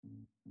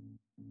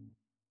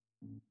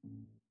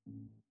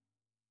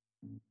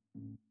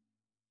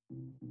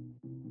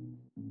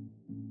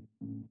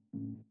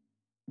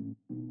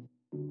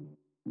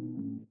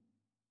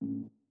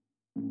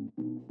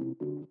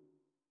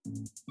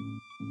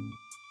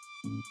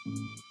Yo,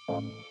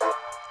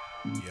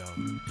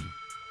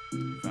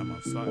 fam,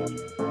 I've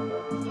started.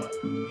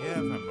 Yeah,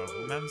 fam, bro.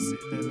 Man's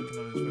sitting there looking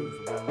on his phone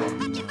for very long.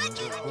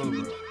 Go,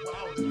 bro.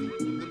 Wow, the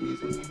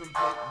music's even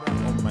playing.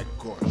 Oh my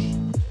gosh.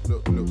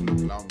 Look,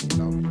 allow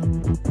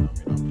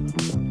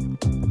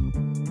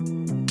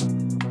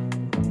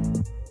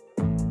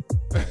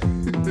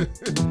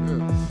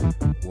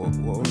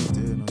What are we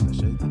doing on the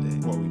show today?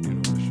 What are we doing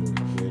on the show?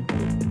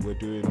 We're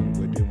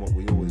doing what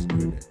we always do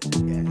in it.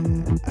 Yeah.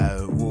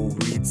 We'll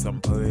read some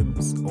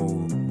poems, or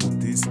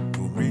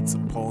we'll read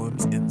some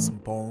poems in some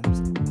poems.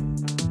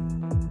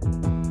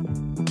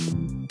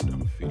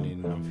 I'm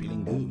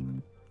feeling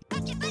good.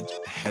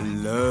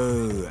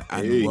 Hello,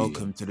 and Hey.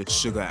 welcome to the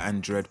Sugar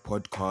and Dread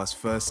podcast.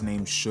 First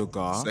name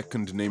Sugar.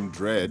 Second name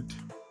Dread.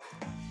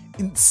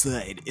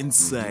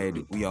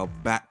 Inside, we are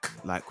back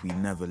like we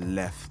never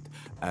left.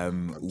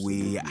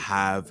 We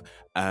have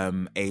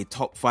a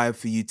top 5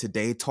 for you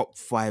today, top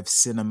 5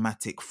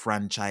 cinematic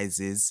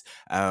franchises.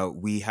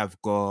 We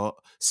have got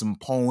some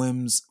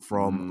poems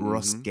from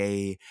Ross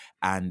Gay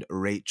and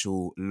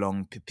Rachel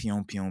Long.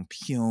 Pion pion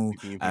pion.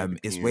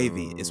 It's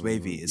wavy.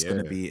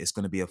 It's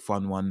gonna be a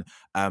fun one.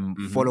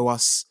 Follow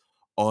us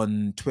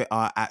on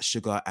Twitter at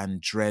Sugar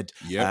and Dread.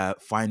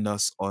 Yep. Find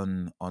us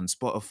on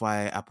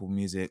Spotify, Apple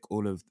Music,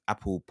 all of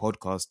Apple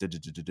Podcasts,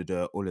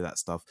 all of that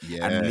stuff,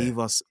 Yeah. and leave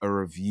us a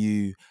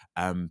review.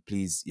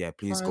 Please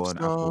go on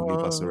Apple,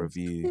 leave us a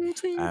review,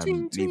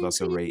 leave us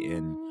a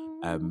rating.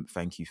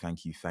 Thank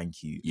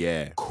you.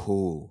 Yeah.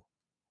 Cool.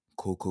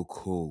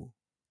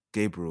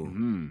 Gabriel,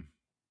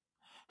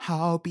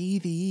 how be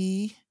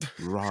thee?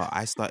 Rah,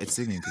 I started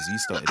singing because you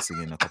started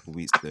singing a couple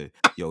weeks ago.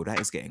 Yo, that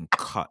is getting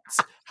cut.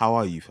 How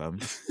are you, fam?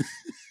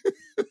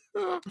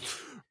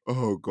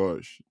 Oh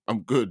gosh.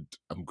 I'm good.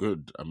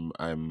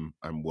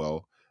 I'm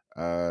well.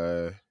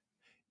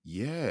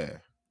 Yeah.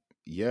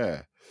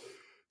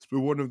 It's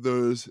been one of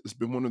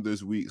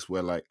those weeks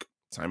where like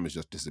time is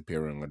just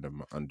disappearing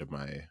under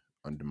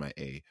my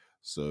A.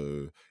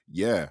 So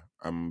yeah,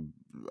 I'm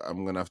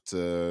gonna have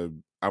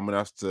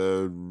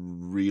to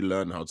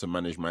relearn how to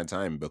manage my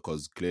time,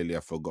 because clearly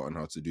I've forgotten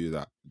how to do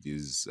that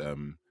this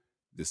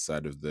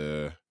side of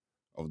the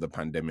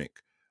pandemic.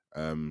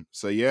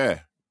 So yeah,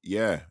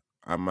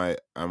 I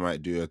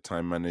might do a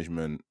time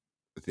management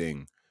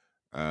thing.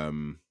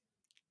 But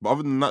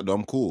other than that though,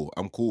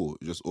 I'm cool.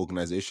 Just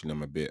organization,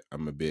 I'm a bit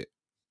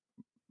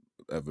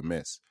of a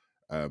mess.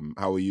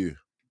 How are you?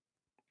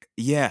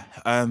 Yeah.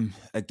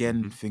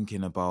 Again,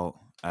 thinking about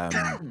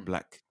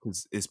Black,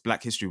 because it's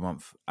Black History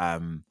Month.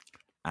 And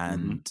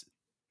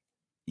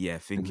yeah, In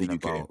thinking the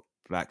UK.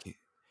 about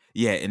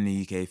yeah, in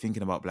the UK,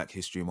 thinking about Black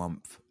History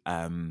Month.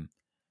 I've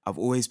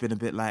always been a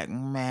bit like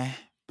meh,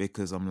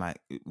 because I'm like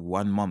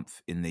 1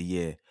 month in the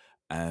year.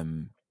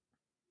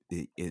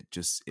 It's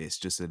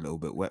just a little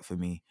bit wet for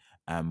me.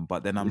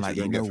 But then At I'm least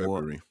you like, you don't know get what?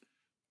 February.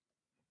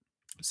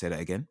 Say that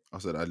again. I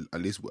said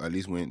at least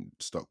we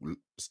ain't stuck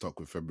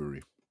with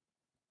February.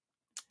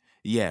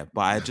 Yeah,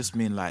 but I just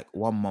mean like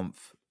 1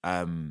 month,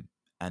 and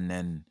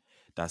then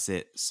that's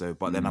it. So,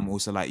 but then I'm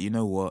also like, you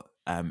know what?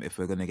 If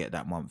we're gonna get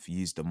that month,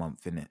 use the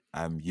month in it.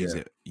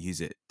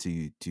 Use it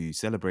to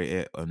celebrate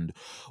it and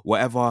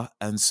whatever.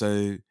 And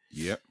so,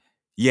 Yep.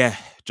 yeah,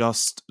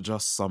 just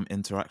some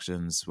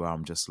interactions where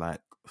I'm just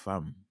like,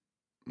 fam,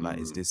 like,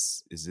 is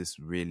this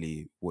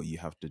really what you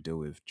have to deal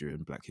with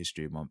during Black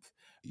History Month?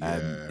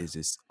 Yeah.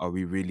 Are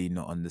we really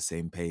not on the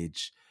same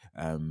page?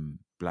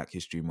 Black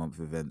History Month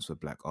events with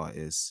Black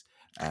artists,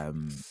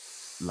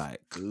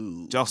 like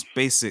Ooh. just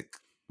basic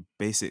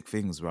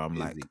things where I'm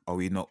like, Basic. are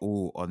we not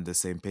all on the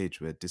same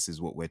page where this is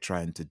what we're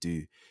trying to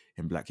do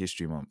in Black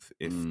History Month?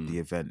 If the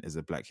event is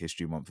a Black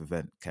History Month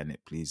event, can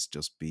it please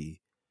just be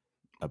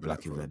a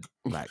black folk. event?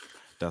 Like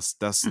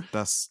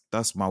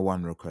that's my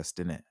one request,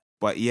 in it.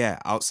 But yeah,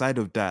 outside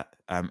of that,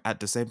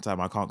 at the same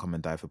time, I can't come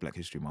and die for Black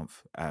History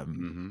Month,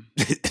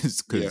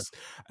 because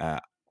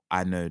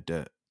I know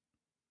that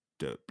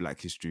Black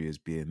history is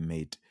being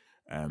made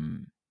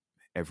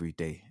every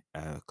day,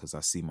 because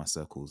I see my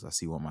circles, I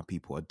see what my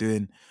people are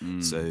doing,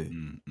 so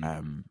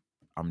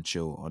I'm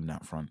chill on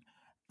that front.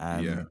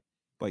 Yeah.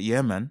 But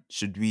yeah, man,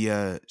 should we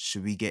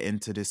get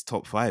into this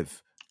top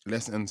 5?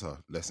 Let's enter.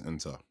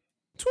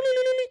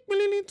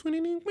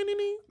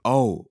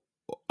 Oh,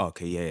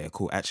 okay, yeah,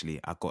 cool. Actually,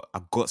 I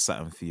got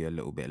something for you a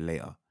little bit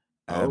later.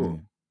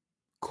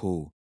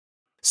 Cool.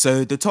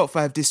 So the top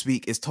 5 this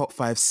week is top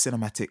 5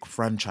 cinematic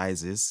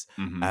franchises.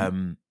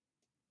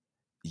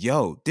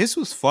 Yo, this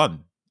was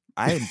fun.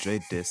 I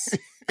enjoyed this.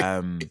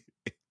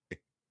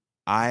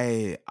 I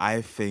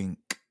think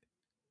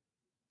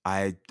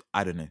I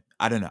don't know.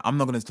 I'm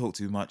not gonna talk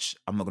too much.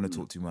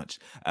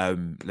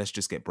 Let's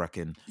just get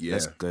bracking. Yeah.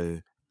 Let's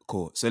go.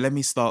 Cool. So let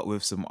me start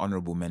with some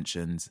honorable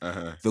mentions.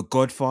 Uh-huh. The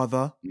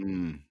Godfather,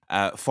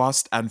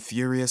 Fast and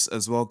Furious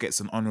as well gets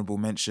an honorable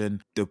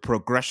mention. The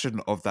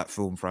progression of that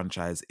film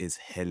franchise is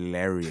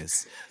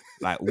hilarious.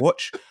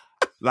 Watch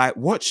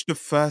the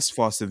first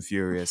Fast and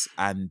Furious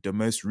and the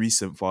most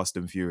recent Fast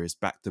and Furious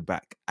back to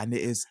back, and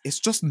it's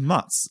just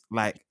nuts.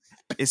 Like,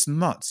 it's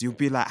nuts. You'll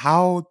be like,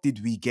 how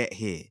did we get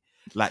here?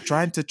 Like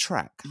trying to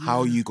track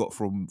how Yeah. you got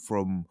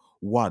from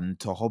one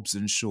to Hobbs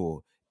and Shaw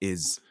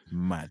is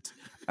mad.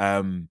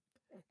 And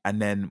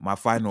then my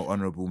final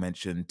honorable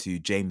mention to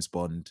James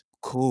Bond.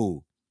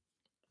 Cool.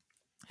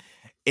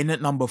 In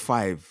at number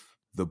 5,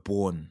 the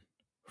Bourne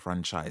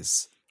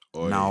franchise.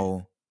 Oi.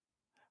 Now,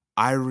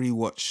 I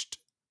rewatched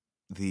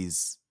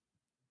these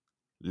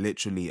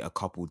literally a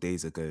couple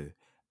days ago,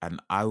 and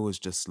I was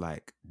just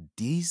like,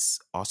 these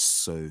are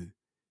so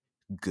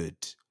good.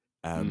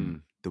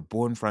 Mm. The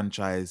Bourne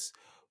franchise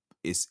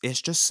is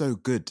it's just so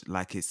good.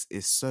 Like it's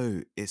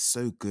so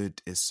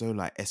good. It's so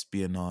like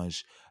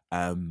espionage.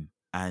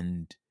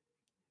 And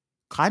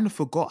kind of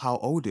forgot how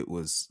old it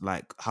was,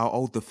 like how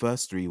old the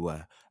first three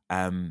were.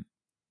 Um,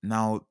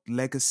 Now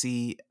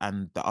Legacy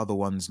and the other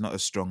ones not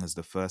as strong as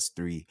the first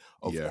three,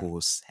 of Yeah.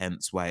 course,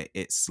 hence why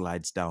it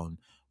slides down.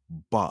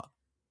 But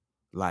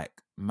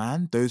like,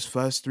 man, those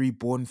first three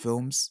Bourne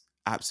films,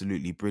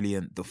 absolutely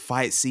brilliant. The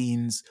fight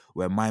scenes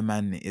where my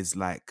man is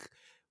like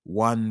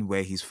one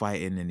where he's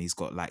fighting and he's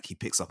got like he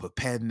picks up a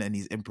pen and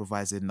he's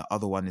improvising. The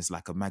other one is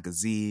like a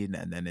magazine,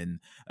 and then in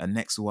a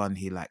next one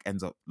he like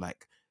ends up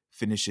like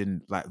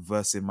finishing like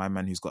versing my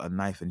man who's got a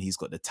knife and he's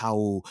got the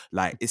towel.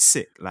 Like it's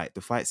sick. Like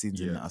the fight scenes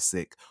in Yeah. that are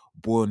sick.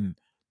 Bourne,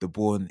 the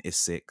Bourne is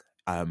sick.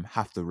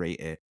 Have to rate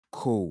it.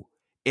 Cool.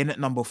 In at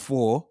number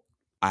 4,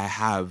 I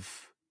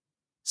have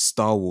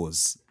Star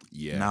Wars.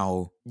 Yeah.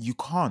 Now, you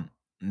can't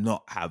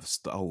not have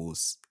Star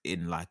Wars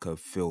in like a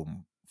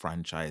film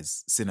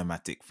franchise,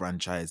 cinematic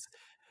franchise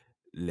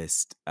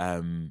list.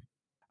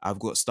 I've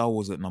got Star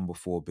Wars at number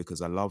 4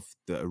 because I love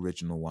the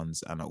original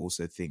ones, and I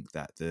also think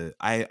that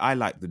I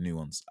like the new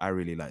ones. I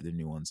really like the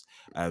new ones.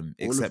 All of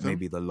Except them?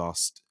 maybe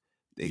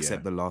Yeah.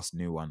 the last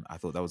new one. I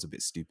thought that was a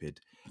bit stupid.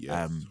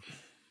 Yes. Um,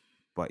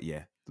 but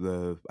yeah,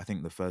 the I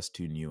think the first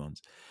two new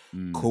ones.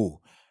 Mm.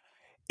 Cool.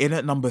 In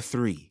at number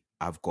 3,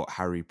 I've got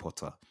Harry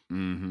Potter.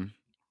 Mm-hmm.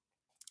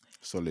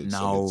 Solid, solid,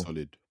 Now,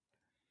 solid.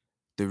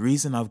 the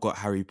reason I've got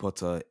Harry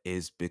Potter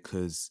is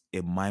because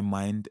in my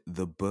mind,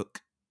 the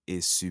book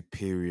is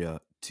superior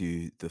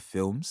to the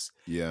films.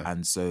 Yeah.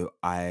 And so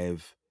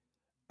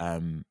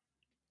um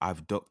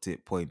I've docked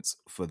it points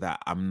for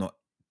that. I'm not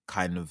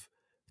kind of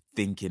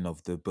thinking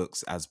of the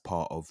books as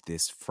part of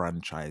this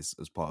franchise,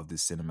 as part of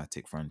this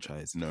cinematic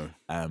franchise. No.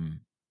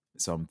 Um,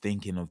 so I'm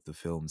thinking of the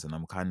films and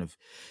I'm kind of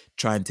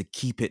trying to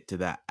keep it to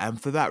that.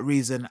 And for that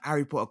reason,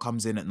 Harry Potter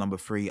comes in at number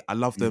 3. I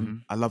love them. Mm-hmm.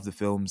 I love the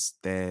films.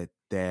 They're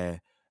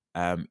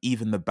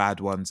even the bad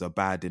ones are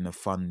bad in a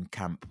fun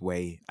camp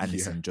way and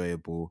it's Yeah.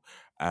 enjoyable.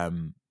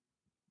 Um,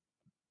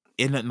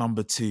 in at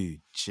number 2,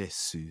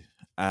 Jesu.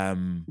 I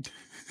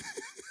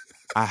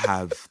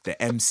have the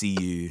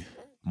MCU,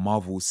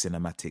 Marvel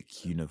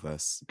Cinematic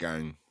Universe.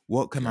 Gang.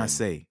 What can I Gang.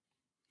 say?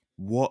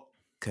 What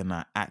can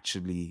I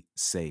actually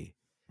say?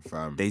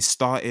 Fam. They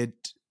started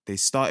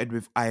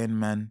with Iron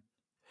Man.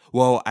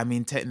 Well, I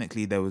mean,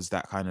 technically there was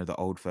that kind of the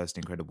old first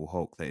Incredible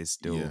Hulk that is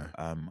still, Yeah.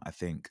 I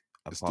think,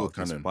 a It's part still of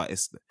this. canon. But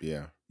it's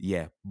Yeah.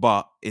 yeah.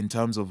 But in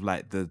terms of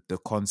like the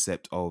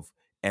concept of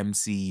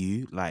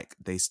MCU, like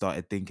they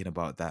started thinking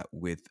about that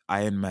with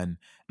Iron Man,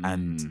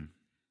 and Mm.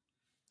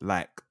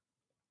 like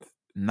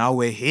now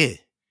we're here.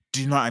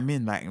 Do you know what I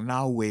mean? Like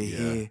now we're Yeah.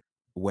 here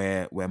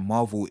where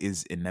Marvel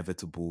is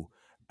inevitable.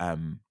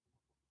 Um,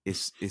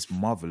 it's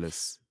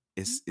marvelous.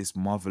 It's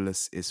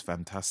marvelous. It's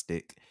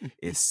fantastic.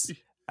 It's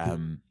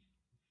um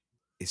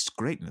it's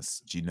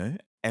greatness. Do you know?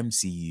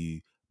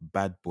 MCU,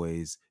 Bad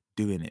Boys,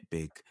 doing it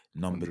big.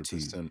 Number 2.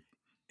 100%.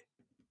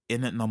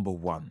 In at number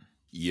 1,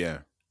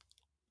 Yeah.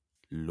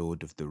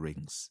 Lord of the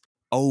Rings.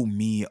 Oh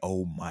me,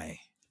 oh my.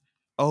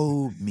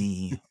 Oh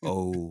me,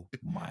 oh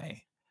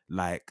my.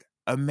 Like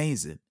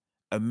amazing,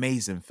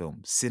 amazing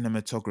film.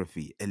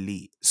 Cinematography,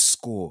 elite.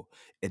 Score,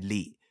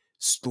 elite.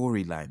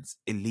 Storylines,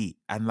 elite.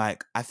 And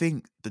like, I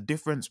think the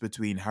difference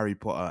between Harry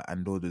Potter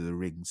and Lord of the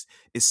Rings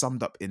is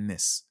summed up in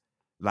this,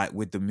 like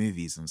with the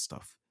movies and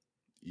stuff.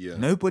 Yeah.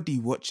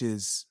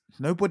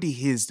 Nobody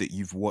hears that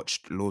you've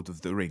watched Lord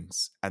of the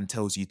Rings and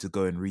tells you to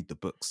go and read the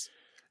books.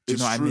 Do you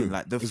know It's what I mean? true.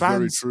 Like the It's very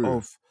fans true.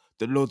 of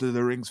the Lord of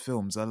the Rings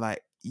films are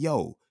like,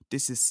 yo,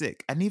 this is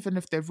sick. And even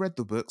if they've read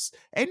the books,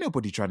 ain't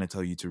nobody trying to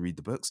tell you to read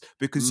the books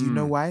because you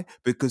know Mm. why?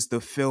 Because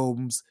the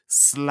films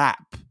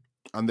slap.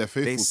 And they're They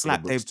faithful to the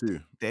slap. books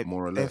too, They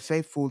more or they're less.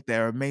 faithful.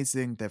 They're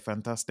amazing. They're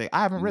fantastic.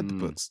 I haven't read the Mm.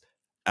 books.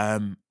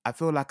 I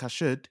feel like I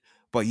should,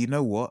 but you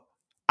know what?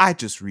 I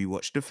just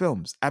rewatched the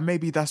films, and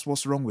maybe that's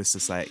what's wrong with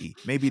society.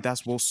 Maybe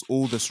that's what's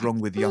all that's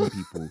wrong with young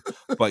people.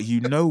 But you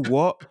know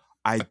what?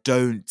 I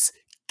don't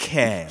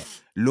care.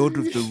 Lord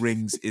of the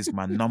Rings is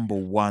my number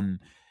one.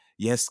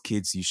 Yes,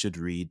 kids, you should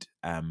read.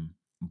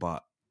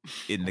 But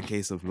in the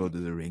case of Lord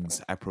of the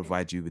Rings, I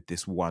provide you with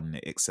this one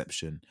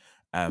exception.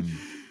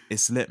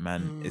 It's lit,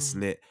 man. It's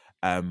lit.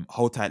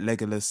 Hold tight,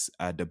 Legolas,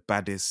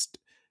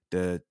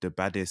 the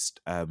baddest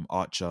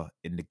archer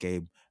in the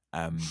game.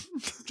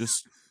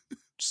 Just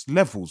just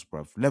levels,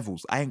 bruv.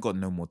 Levels. I ain't got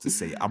no more to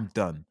say. I'm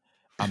done.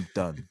 I'm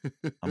done.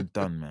 I'm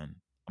done, man.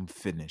 I'm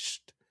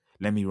finished.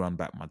 Let me run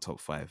back my top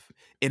 5.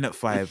 In at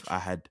 5, I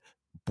had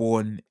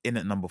Born. In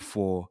at number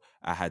 4,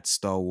 I had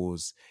Star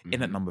Wars. In at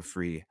Mm-hmm. number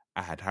 3,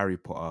 I had Harry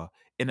Potter.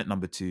 In at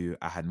number 2,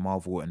 I had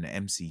Marvel and the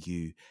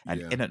MCU.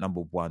 And Yeah. in at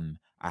number 1,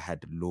 I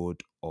had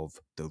Lord of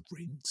the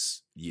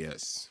Rings.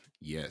 Yes.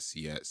 Yes.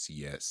 Yes.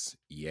 Yes.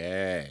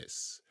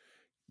 Yes.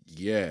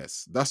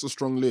 Yes. That's a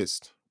strong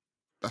list.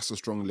 That's a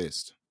strong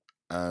list.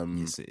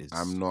 Yes, it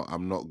I'm is. not.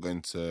 I'm not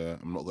going to.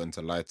 I'm not going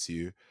to lie to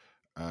you.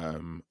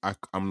 I'm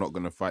not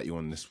going to fight you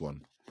on this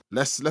one.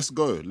 Let's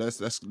go.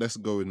 Let's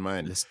go with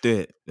mine. Let's do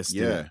it. Let's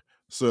do it. Yeah.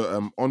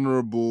 So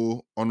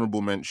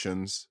honorable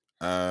mentions.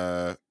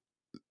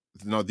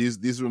 No, these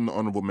are the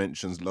honorable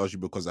mentions largely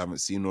because I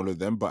haven't seen all of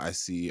them, but I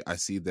see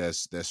their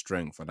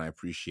strength and I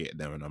appreciate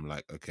them, and I'm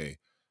like, okay,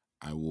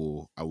 I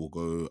will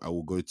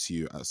go to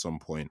you at some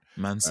point.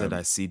 Man said, Um,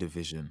 I see the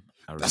vision.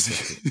 I that's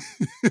respect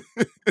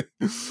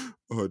it.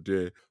 oh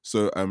dear.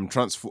 So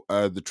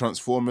the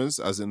Transformers,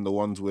 as in the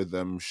ones with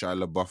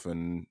Shia LaBeouf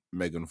and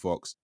Megan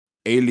Fox.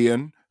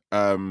 Alien,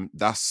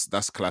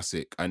 that's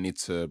classic. I need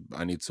to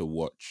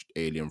watch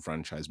Alien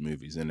franchise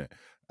movies, innit?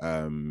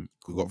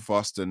 We've got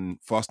Cool.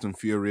 Fast and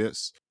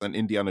Furious and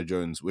Indiana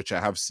Jones, which I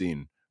have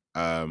seen.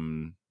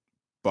 Um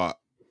but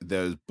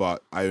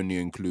I only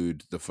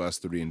include the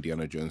first three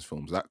Indiana Jones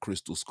films. That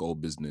Crystal Skull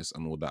business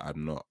and all that,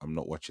 I'm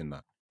not watching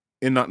that.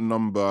 In at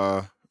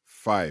number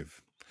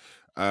 5,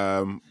 I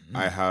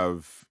Mhm.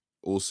 have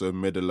also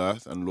Middle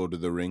Earth and Lord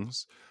of the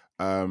Rings.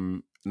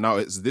 Now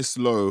it's this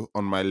low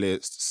on my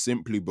list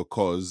simply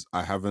because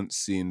I haven't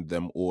seen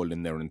them all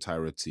in their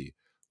entirety.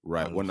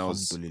 Right when I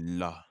was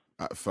Alhamdulillah.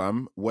 at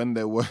fam when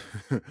they were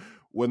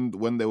when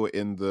they were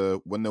in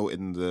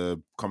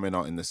the coming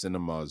out in the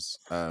cinemas.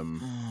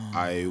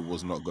 I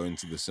was not going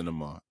to the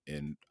cinema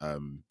in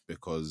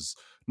because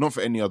not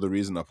for any other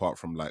reason apart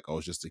from like I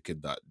was just a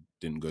kid that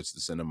didn't go to the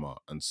cinema,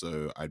 and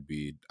so I'd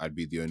be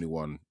the only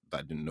one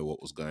that didn't know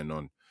what was going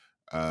on.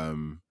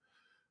 Um,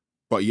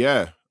 but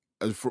yeah,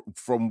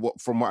 from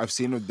what I've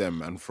seen of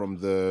them and from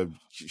the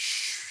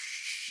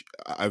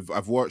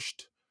I've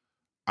watched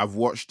I've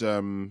watched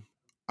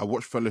I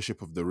watched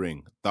Fellowship of the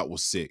Ring. That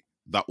was sick.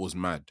 That was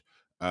mad.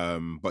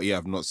 But yeah,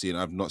 I've not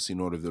seen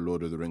all of the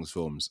Lord of the Rings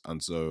films,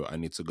 and so I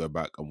need to go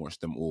back and watch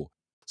them all.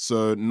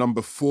 So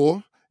number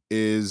 4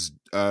 is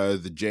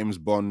the James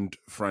Bond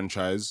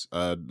franchise,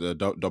 the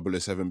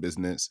 007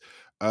 business.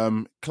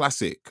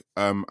 Classic.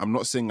 I'm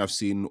not saying I've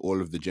seen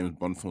all of the James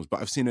Bond films,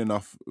 but I've seen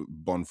enough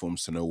Bond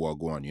films to know what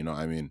go on, you know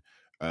what I mean?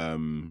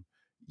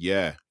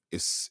 Yeah,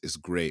 it's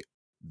great.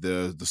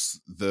 The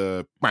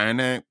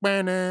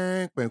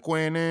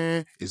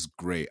is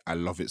great. I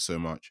love it so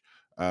much.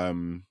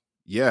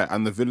 Yeah,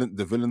 and the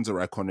villains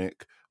are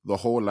iconic. The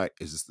whole like,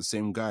 is this the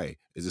same guy?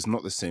 Is this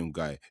not the same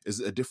guy? Is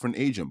it a different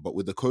agent but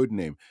with the code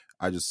name?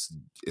 I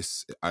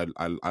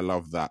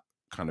love that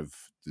kind of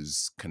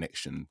these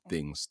connection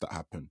things that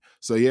happen.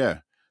 So yeah,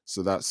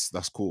 so that's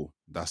cool.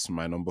 That's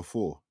my number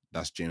 4.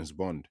 That's James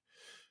Bond.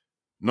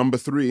 Number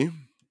 3,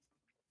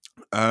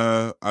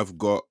 I've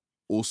got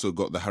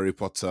the Harry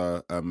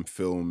Potter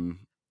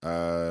film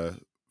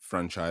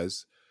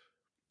franchise.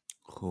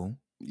 Cool.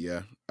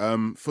 Yeah.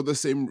 For the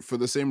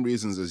same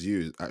reasons as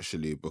you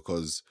actually,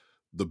 because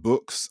the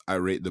books, I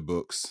rate the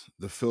books.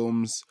 The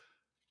films,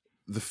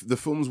 the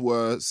films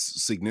were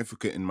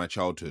significant in my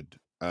childhood.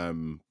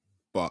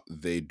 But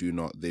they do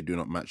not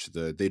match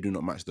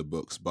the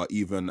books. But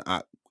even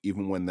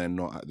when they're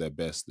not at their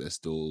best, they're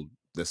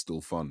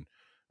still fun.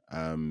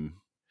 Um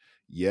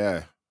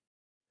yeah.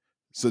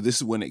 So this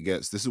is when it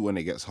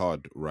gets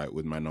hard, right,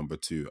 with my number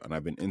 2, and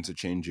I've been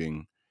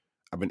interchanging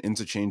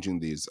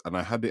these, and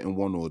I had it in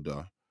one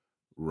order,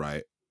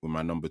 right, with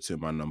my number 2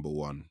 and my number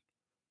 1,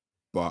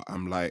 but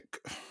I'm like,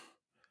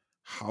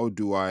 how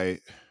do I?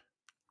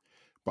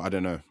 But I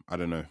don't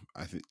know.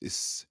 I think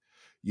it's,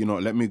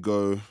 let me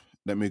go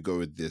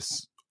with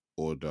this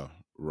order,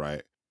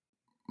 right?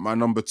 My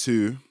number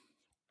 2,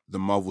 the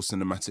Marvel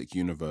Cinematic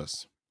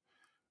Universe.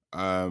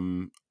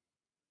 Um,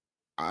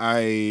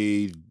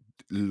 I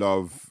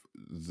love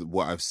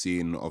what I've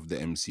seen of the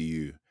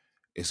MCU.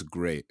 It's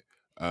great.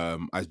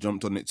 I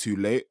jumped on it too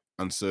late,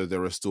 and so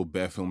there are still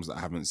bare films that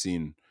I haven't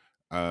seen.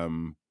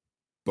 Um,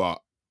 but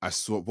I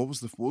saw, what was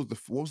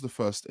the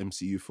first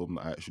MCU film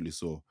that I actually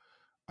saw?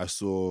 I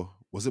saw,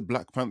 was it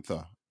Black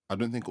Panther? I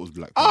don't think it was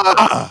Black Panther.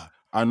 Ah!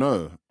 I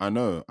know.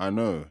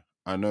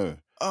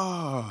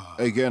 Ah!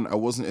 Again, I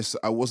wasn't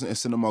a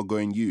cinema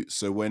going youth,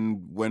 so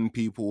when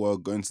people were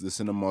going to the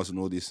cinemas and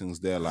all these things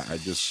there, like I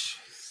just,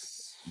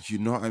 you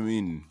know what I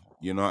mean?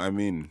 You know what I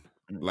mean?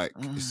 Like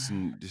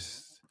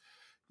just,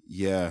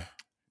 yeah,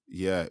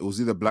 yeah. It was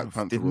either Black Bruv,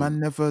 Panther or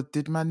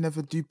did man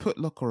never do put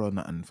locker or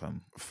nothing,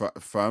 fam?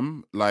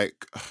 fam.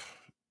 Like,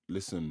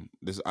 listen,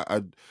 this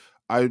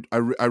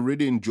I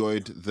really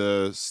enjoyed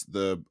the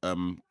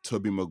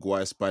Toby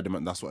Maguire Spider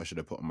Man. That's what I should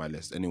have put on my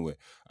list. Anyway,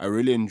 I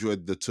really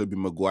enjoyed the Toby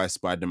Maguire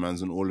Spider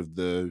Mans and all of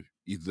the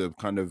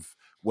kind of,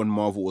 when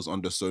Marvel was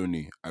under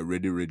Sony. I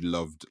really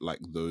loved like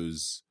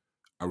those.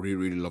 I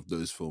really loved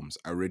those films.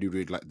 I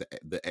really liked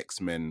the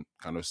X-Men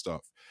kind of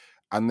stuff,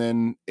 and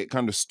then it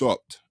kind of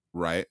stopped,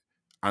 right?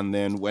 And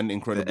then when The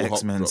Incredible Hulk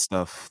X-Men dropped,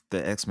 stuff.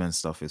 The X-Men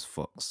stuff is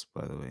Fox,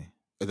 by the way.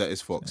 that is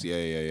So Fox.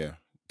 Yeah.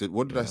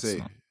 What did yeah, I that's say?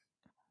 not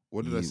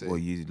What did I you. Well,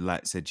 say? you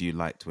said you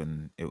liked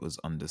when it was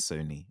under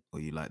Sony, or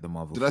you like the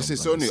Marvel Did I say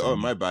films under Sony? Oh,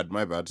 Sony.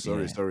 my bad.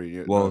 Yeah. Sorry.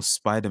 Yeah, Well, no.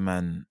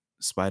 Spider-Man,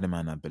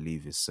 I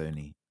believe is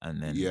Sony,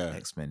 and then Yeah.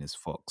 X-Men is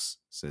Fox.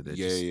 So they're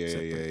Yeah, just yeah, yeah,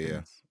 separate yeah, yeah.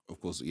 things. Of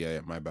course, yeah,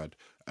 my bad.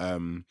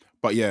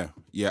 But yeah,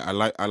 I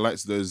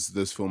liked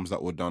those films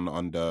that were done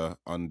under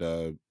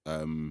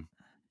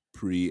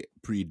pre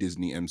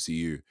Disney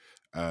MCU.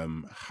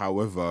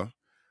 However,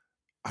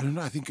 I don't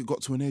know. I think it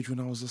got to an age when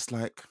I was just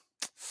like,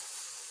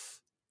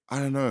 I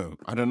don't know.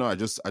 I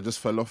just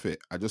fell off it.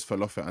 I just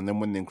fell off it. And then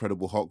when the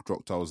Incredible Hulk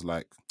dropped, I was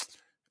like,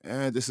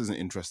 this isn't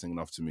interesting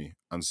enough to me.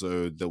 And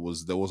so there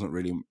wasn't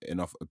really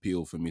enough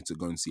appeal for me to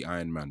go and see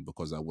Iron Man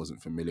because I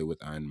wasn't familiar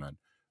with Iron Man.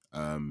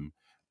 Um,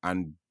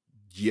 and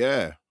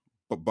yeah,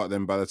 but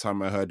then by the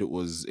time I heard it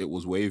was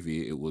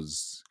wavy, it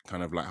was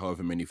kind of like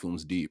however many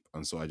films deep,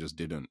 and so I just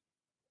didn't.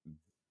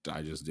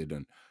 I just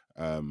didn't.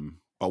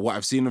 But what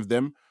I've seen of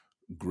them,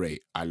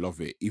 great. I love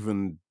it.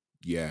 Even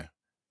yeah,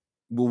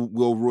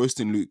 we'll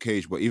roasting Luke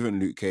Cage, but even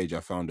Luke Cage, I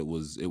found it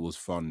was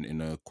fun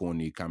in a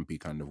corny, campy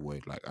kind of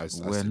way. Like I We're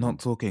sit not down.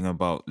 talking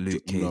about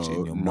Luke Cage in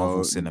No, your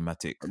Marvel no, no,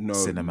 no,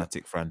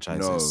 cinematic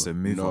franchises. no, So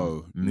move on.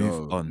 no,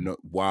 Move no, on. no.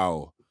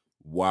 Wow,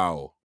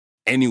 wow.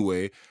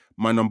 Anyway,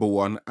 my number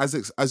one,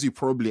 as you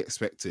probably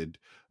expected,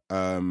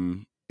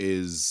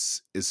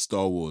 is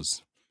Star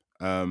Wars.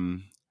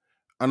 Um,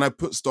 and I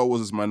put Star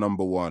Wars as my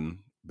number one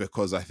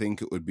because I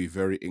think it would be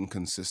very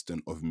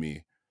inconsistent of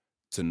me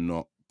to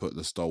not put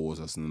the Star Wars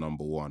as the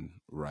number one,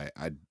 right?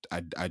 I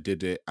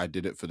did it. I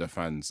did it for the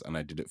fans and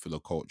I did it for the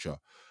culture.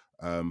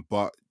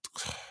 But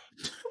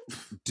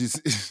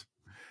Dis-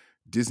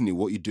 Disney,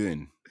 what you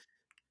doing?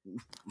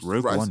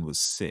 Rogue Rise. One was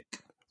sick.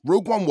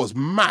 Rogue One was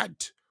mad.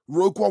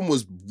 Rogue One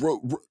was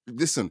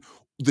listen.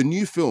 The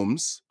new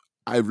films,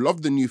 I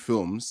love the new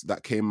films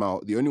that came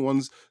out. The only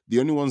ones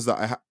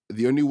that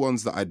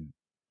I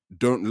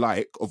don't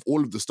like of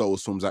all of the Star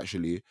Wars films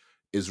actually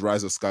is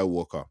Rise of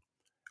Skywalker,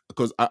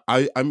 because I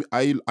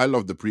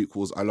love the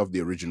prequels. I love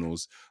the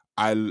originals.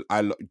 And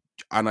I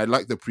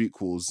like the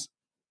prequels.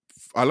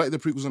 I like the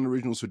prequels and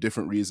originals for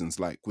different reasons.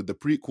 Like with the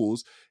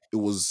prequels, it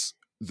was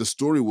the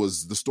story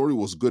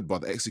was good,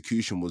 but the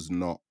execution was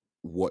not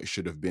what it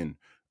should have been.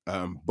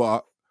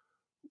 But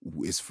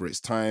it's for its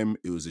time.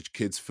 It was a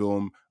kid's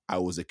film. I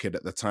was a kid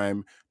at the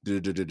time. Da,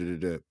 da, da, da, da,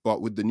 da.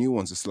 But with the new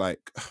ones, it's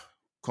like,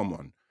 come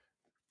on,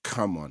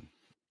 come on.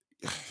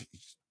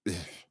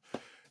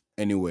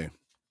 Anyway,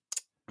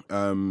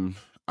 um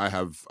I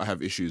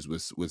have issues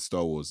with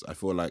Star Wars. I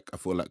feel like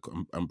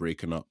I'm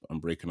breaking up. I'm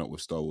breaking up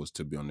with Star Wars,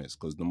 to be honest,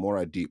 because the more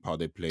I deep how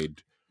they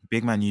played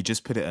Big man, you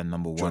just put it at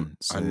number John, one.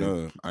 I So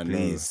know, I know,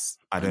 please,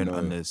 I I don't know,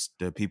 understand.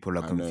 The people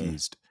are I know,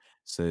 confused.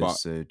 So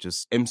but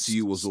just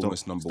MCU was stop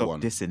almost number stop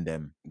one. dissing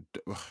them.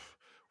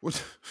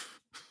 What?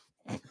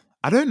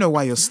 I don't know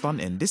why you're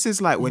stunting. This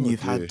is like when Oh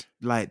you've dear. had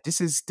like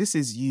this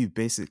is you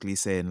basically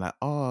saying like,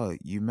 oh,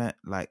 you met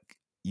like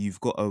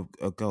you've got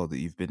a girl that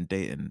you've been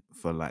dating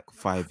for like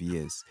 5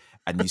 years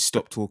and you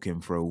stop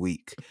talking for a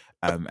week.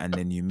 And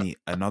then you meet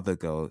another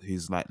girl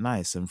who's like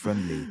nice and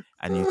friendly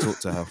and you talk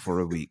to her for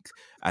a week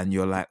and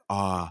you're like,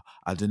 I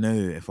don't know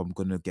if I'm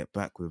gonna get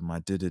back with my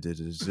da da da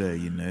da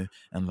da,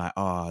 and like,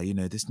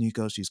 this new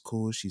girl, she's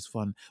cool, she's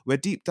fun. Where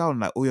deep down,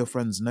 like all your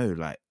friends know,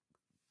 like,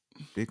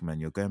 big man,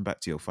 you're going back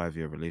to your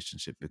 5-year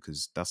relationship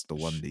because that's the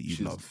one that you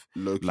She's love.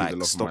 low key the Like, love of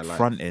my stop life.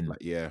 fronting. Like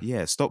yeah,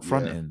 Yeah, stop yeah,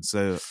 fronting.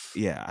 So,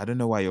 yeah, I don't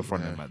know why you're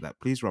fronting yeah. like that.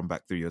 Please run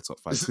back through your top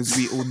five because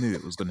we all knew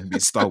it was going to be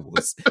Star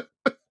Wars.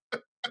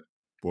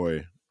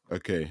 Boy.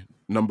 Okay.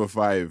 Number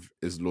 5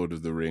 is Lord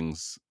of the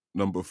Rings.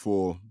 Number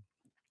 4,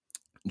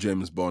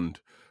 James Bond.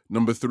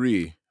 Number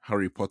 3,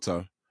 Harry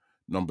Potter.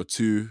 Number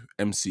 2,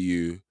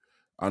 MCU.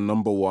 And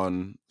number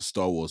 1,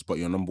 Star Wars. But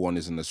your number 1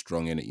 isn't as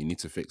strong in it. You need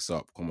to fix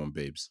up. Come on,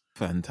 babes.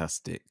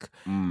 Fantastic.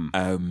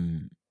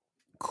 Mm.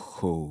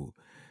 Cool.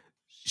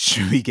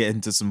 Should we get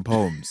into some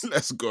poems?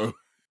 Let's go.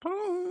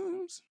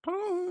 Poems,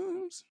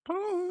 poems,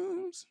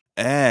 poems.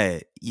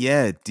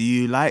 Yeah. Do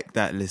you like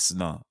that,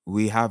 listener?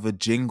 We have a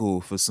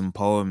jingle for some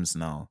poems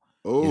now.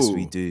 Yes,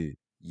 we Oh, do. We do,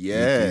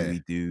 yeah. we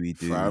do, we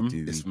do, we Fam,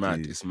 do, it's we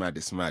mad. do. It's mad.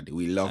 It's mad.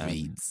 We love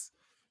it. Um,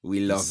 We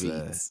love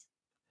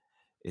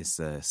it's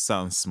it.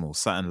 something small,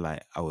 something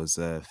like I was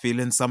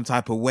feeling some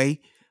type of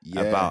way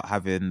Yeah. about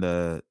having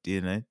the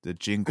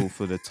jingle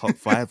for the top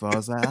five. I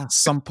was like,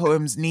 some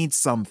poems need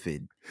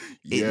something.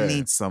 It Yeah.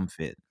 needs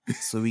something.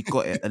 So we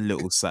got it a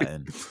little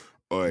something.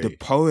 The Oi.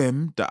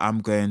 poem that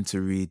I'm going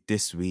to read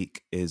this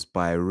week is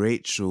by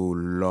Rachel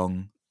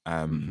Long,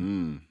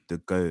 Mm-hmm. the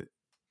GOAT,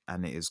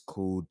 and it is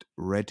called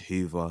Red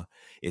Hoover.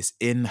 It's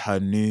in her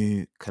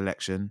new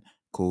collection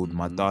called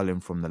My Mm-hmm. Darling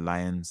from the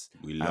Lions.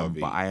 We love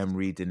But it. I am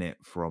reading it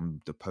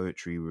from the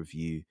Poetry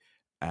Review,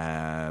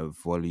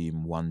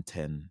 volume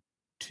 110,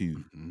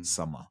 Mm-hmm.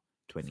 summer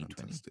 2020.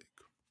 Fantastic.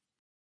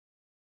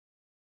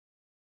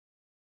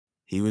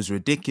 He was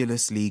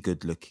ridiculously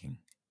good looking.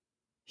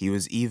 He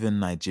was even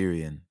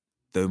Nigerian.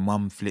 though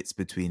mum flits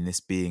between this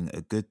being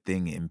a good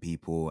thing in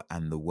people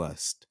and the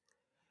worst.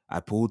 I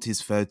pulled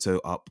his photo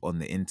up on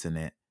the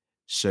internet,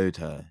 showed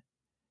her.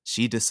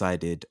 She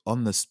decided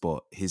on the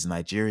spot his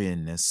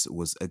Nigerianness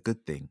was a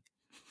good thing.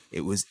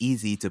 It was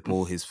easy to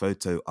pull his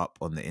photo up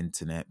on the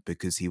internet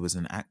because he was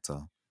an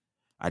actor.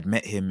 I'd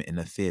met him in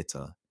a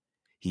theatre.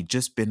 He'd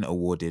just been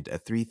awarded a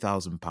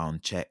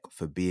 £3,000 check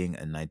for being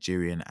a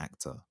Nigerian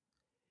actor.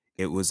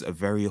 It was a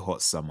very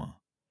hot summer.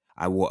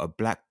 I wore a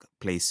black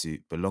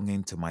playsuit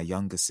belonging to my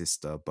younger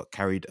sister but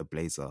carried a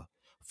blazer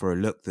for a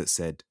look that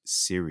said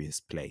serious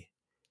play.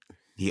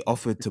 He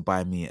offered to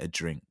buy me a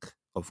drink,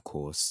 of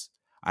course.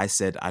 I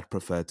said I'd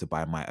prefer to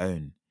buy my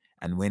own,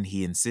 and when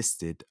he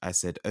insisted, I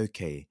said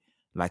okay,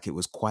 like it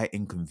was quite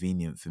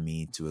inconvenient for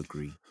me to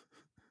agree.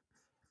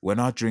 When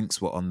our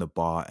drinks were on the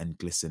bar and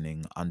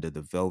glistening under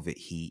the velvet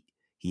heat,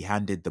 he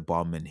handed the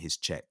barman his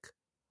check.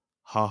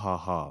 Ha ha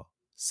ha,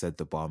 said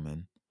the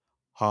barman.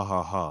 Ha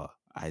ha ha,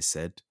 I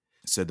said.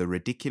 So the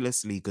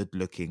ridiculously good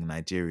looking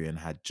Nigerian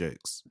had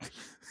jokes.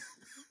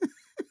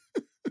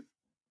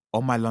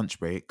 On my lunch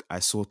break, I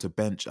sought a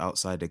bench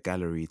outside a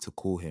gallery to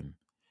call him.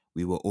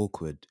 We were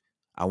awkward.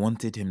 I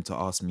wanted him to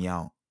ask me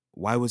out.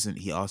 Why wasn't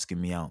he asking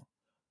me out?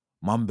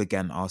 Mum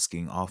began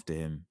asking after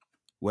him,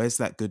 "Where's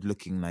that good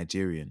looking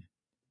Nigerian?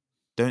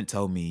 Don't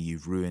tell me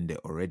you've ruined it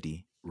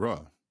already."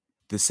 Raw.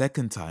 The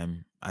second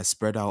time, I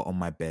spread out on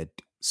my bed,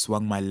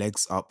 swung my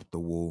legs up the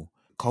wall,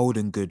 cold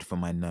and good for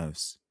my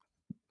nerves.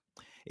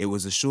 It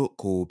was a short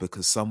call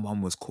because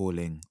someone was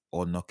calling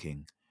or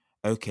knocking.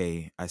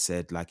 Okay, I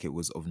said like it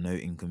was of no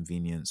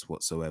inconvenience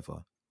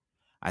whatsoever.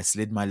 I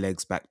slid my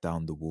legs back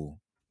down the wall.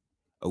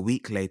 A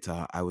week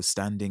later, I was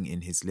standing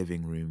in his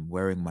living room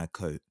wearing my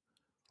coat,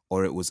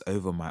 or it was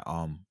over my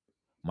arm,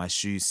 my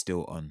shoes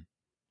still on.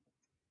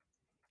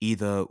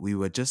 Either we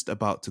were just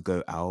about to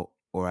go out,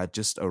 or I'd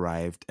just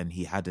arrived and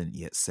he hadn't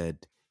yet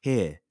said,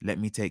 "Here, let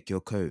me take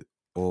your coat,"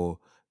 or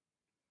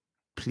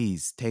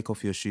 "Please take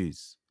off your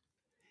shoes."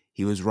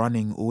 He was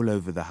running all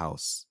over the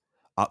house,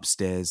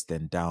 upstairs,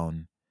 then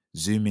down,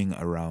 zooming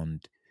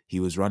around. He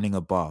was running a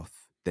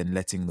bath, then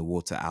letting the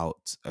water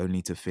out,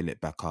 only to fill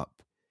it back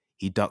up.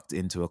 He ducked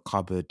into a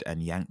cupboard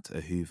and yanked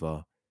a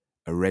hoover,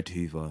 a red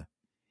hoover.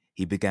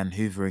 He began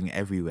hoovering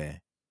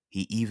everywhere.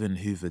 He even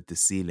hoovered the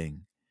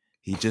ceiling.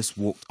 He just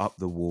walked up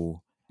the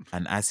wall,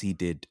 and as he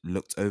did,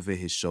 looked over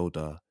his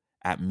shoulder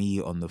at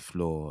me on the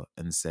floor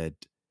and said,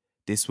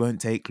 "This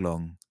won't take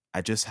long.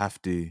 I just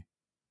have to."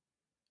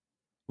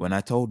 When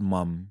I told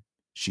Mum,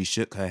 she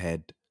shook her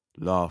head,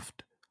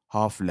 laughed,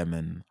 half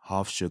lemon,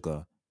 half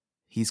sugar.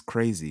 "He's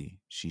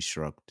crazy," she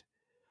shrugged.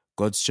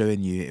 "God's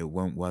showing you it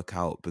won't work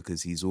out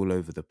because he's all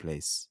over the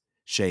place.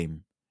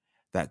 Shame.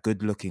 That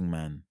good-looking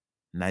man.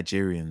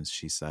 Nigerians,"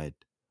 she sighed.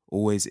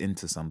 "Always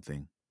into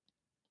something."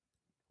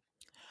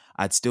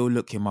 I'd still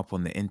look him up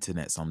on the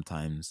internet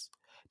sometimes,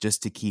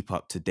 just to keep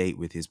up to date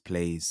with his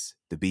plays,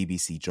 the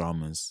BBC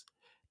dramas.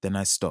 Then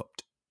I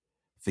stopped.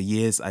 For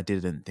years I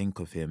didn't think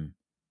of him.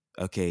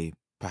 Okay,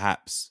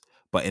 perhaps,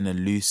 but in a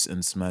loose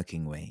and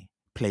smirking way.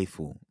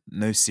 Playful,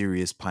 no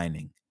serious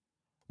pining.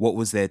 What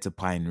was there to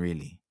pine,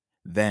 really?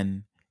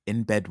 Then,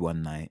 in bed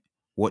one night,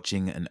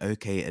 watching an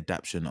okay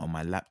adaptation on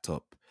my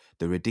laptop,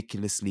 the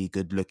ridiculously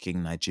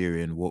good-looking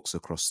Nigerian walks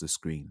across the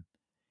screen.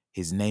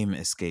 His name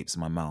escapes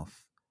my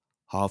mouth.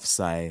 Half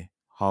sigh,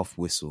 half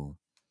whistle.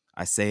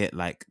 I say it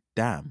like,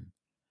 "Damn."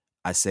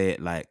 I say it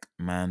like,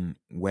 "Man,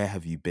 where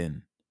have you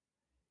been?"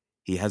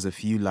 He has a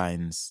few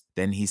lines,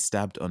 then he's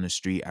stabbed on a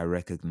street I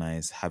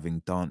recognize, having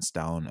danced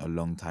down a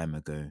long time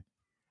ago.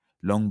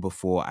 Long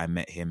before I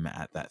met him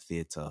at that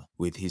theatre,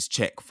 with his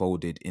check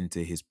folded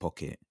into his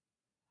pocket.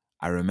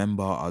 I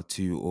remember our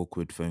two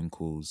awkward phone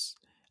calls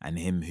and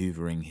him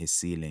hoovering his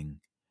ceiling,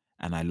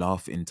 and I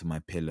laugh into my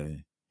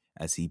pillow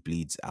as he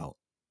bleeds out.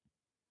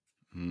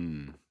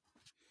 Mm.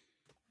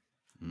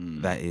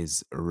 That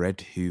is Red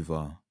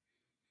Hoover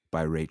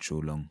by Rachel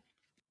Long.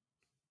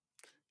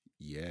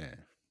 Yeah.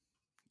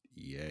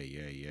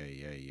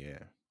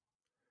 Yeah.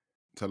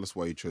 Tell us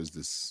why you chose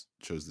this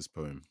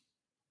poem.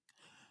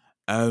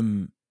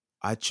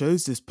 I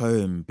chose this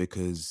poem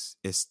because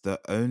it's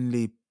the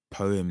only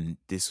poem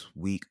this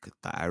week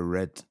that I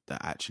read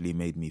that actually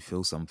made me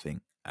feel something.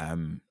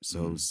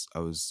 So I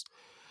was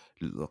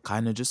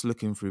kind of just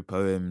looking through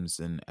poems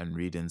and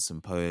reading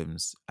some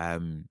poems.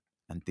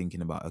 And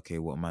thinking about, okay,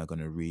 what am I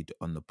going to read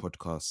on the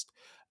podcast?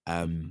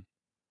 Um,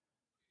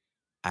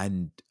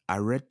 and I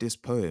read this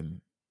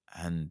poem,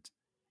 and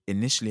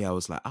initially I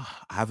was like, I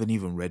haven't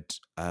even read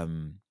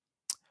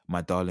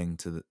my darling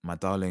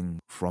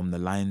from the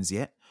lines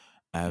yet.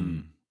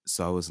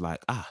 So I was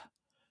like,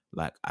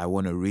 like I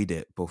want to read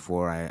it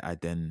before I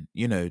then,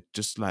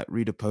 just like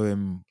read a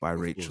poem by Of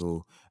course.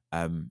 Rachel.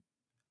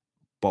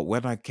 But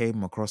when I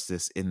came across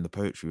this in the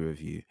poetry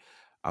review,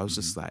 I was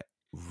just like,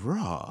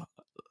 raw.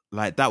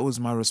 Like that was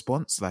my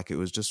response. Like it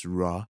was just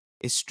raw.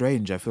 It's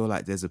strange. I feel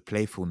like there's a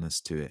playfulness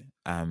to it.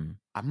 I'm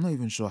not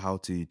even sure how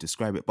to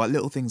describe it, but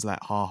little things like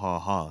 "ha ha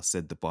ha,"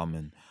 said the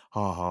barman.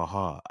 "Ha ha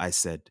ha," I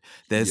said.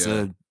 There's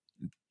Yeah. a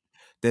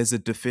there's a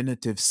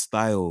definitive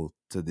style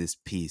to this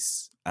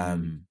piece,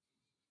 Mm.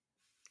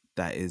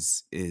 that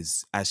is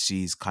as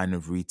she's kind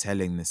of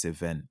retelling this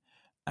event,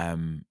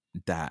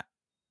 that,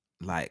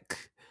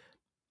 like,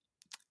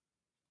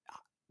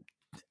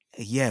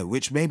 yeah,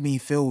 which made me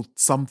feel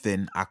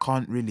something. I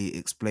can't really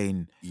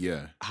explain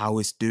Yeah. how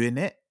it's doing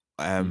it,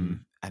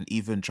 Mm. and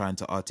even trying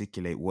to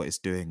articulate what it's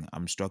doing,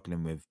 I'm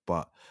struggling with.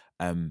 But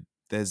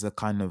there's a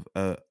kind of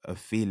a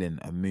feeling,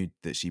 a mood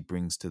that she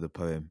brings to the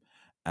poem,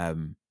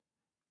 um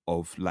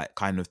of like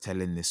kind of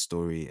telling this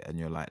story, and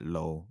you're like,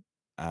 lol,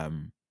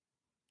 um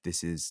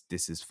this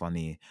is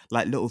funny.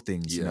 Like little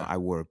things, Yeah. I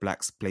wore a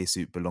black play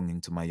suit belonging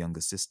to my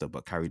younger sister,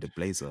 but carried a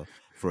blazer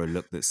for a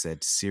look that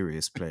said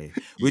serious play,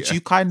 which Yeah.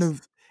 you kind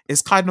of,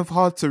 it's kind of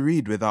hard to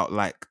read without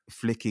like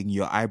flicking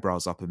your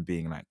eyebrows up and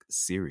being like,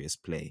 serious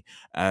play.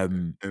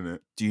 In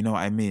it. Do you know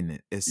what I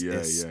mean? it's Yeah.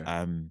 it's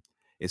Yeah. um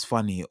it's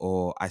funny.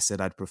 Or I said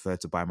I'd prefer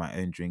to buy my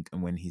own drink,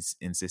 and when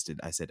insisted,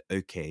 I said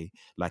okay,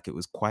 like it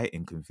was quite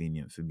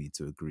inconvenient for me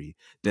to agree.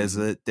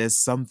 Mm-hmm. There's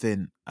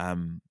something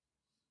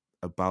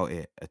about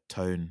it, a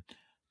tone,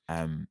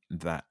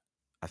 that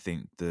I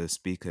think the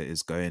speaker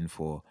is going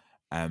for,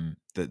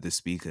 that the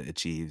speaker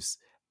achieves,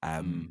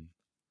 um,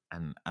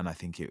 Mm. and I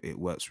think it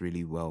works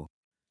really well.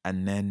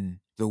 And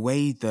then the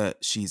way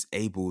that she's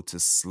able to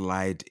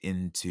slide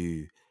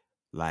into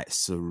like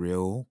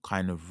surreal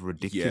kind of Yeah.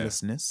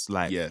 ridiculousness,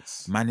 like,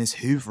 Yes. man is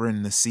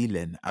hoovering the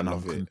ceiling I and I'm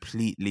love it.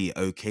 completely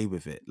okay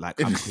with it. Like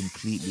I'm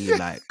completely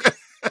like,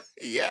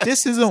 Yeah.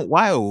 this isn't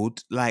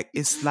wild. Like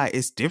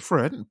it's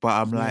different, but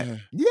I'm like, Yeah.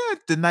 yeah,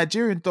 the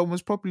Nigerian Don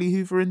was probably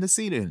hoovering the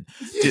ceiling.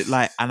 Yeah.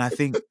 Like, and I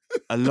think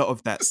a lot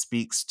of that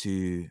speaks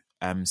to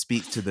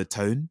the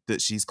tone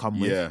that she's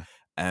come with, Yeah.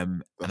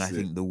 and I That's it.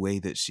 think the way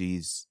that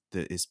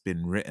it's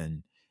been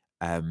written,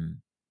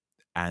 um,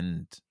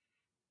 and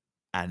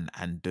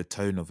and the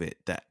tone of it,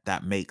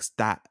 that makes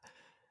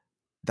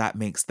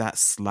that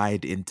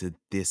slide into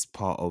this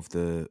part of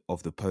the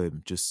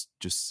poem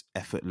just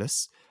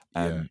effortless.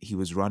 Yeah. He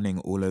was running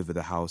all over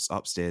the house,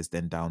 upstairs,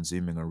 then down,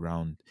 zooming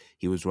around.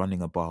 He was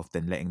running a bath,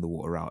 then letting the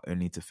water out,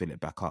 only to fill it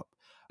back up.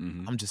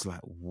 Mm-hmm. I'm just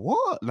like,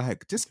 what?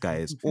 Like this guy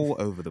is all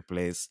over the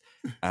place.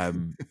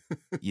 Um,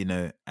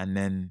 and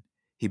then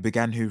he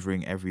began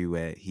hoovering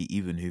everywhere. He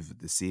even hoovered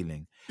the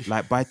ceiling.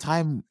 Like by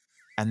time,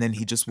 and then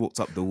he just walked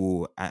up the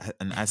wall,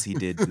 and as he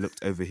did,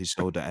 looked over his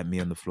shoulder at me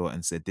on the floor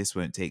and said, "This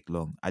won't take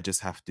long. I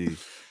just have to."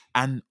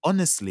 And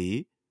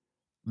honestly,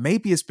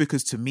 maybe it's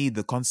because to me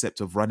the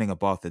concept of running a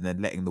bath and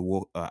then letting the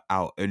water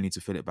out only to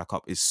fill it back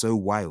up is so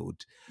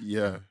wild.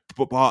 Yeah.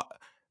 But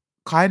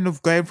kind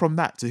of going from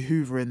that to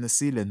hoover in the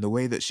ceiling, the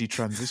way that she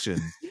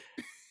transitions,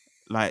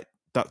 like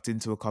ducked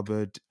into a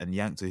cupboard and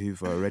yanked a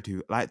Hoover, a red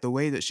Hoover. Like the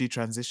way that she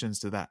transitions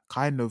to that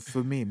kind of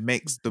for me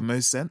makes the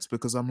most sense,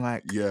 because I'm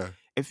like, Yeah.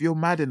 if you're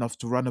mad enough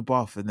to run a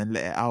bath and then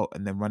let it out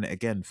and then run it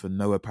again for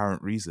no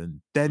apparent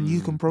reason, then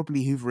you can Mm.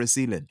 probably Hoover a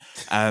ceiling.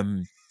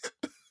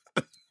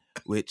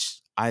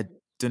 Which I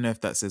don't know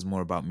if that says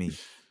more about me.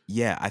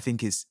 Yeah, I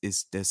think it's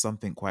there's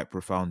something quite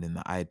profound in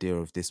the idea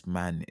of this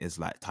man is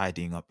like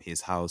tidying up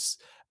his house.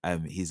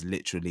 He's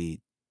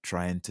literally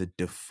trying to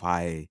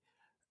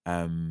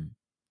um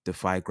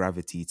defy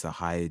gravity to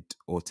hide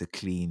or to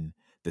clean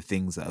the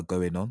things that are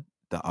going on,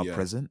 that are Yeah.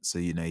 present. So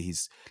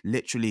he's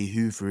literally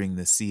hoovering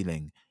the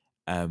ceiling,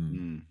 um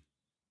Mm.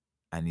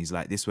 and he's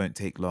like, this won't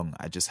take long,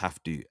 I just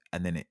have to,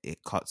 and then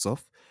it cuts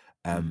off.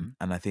 Mm-hmm.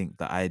 And I think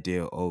the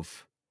idea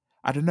of,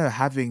 I don't know,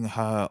 having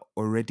her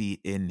already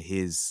in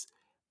his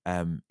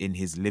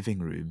living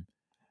room,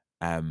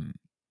 um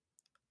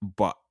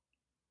but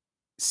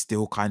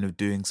still kind of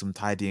doing some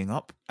tidying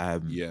up,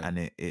 Yeah.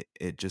 and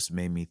it just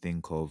made me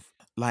think of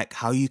like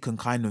how you can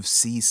kind of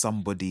see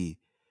somebody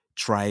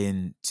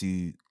trying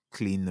to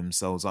clean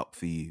themselves up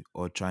for you,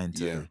 or trying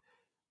Yeah. to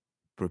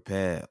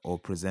prepare or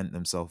present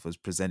themselves as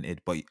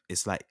presented, but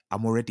it's like,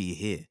 I'm already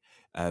here.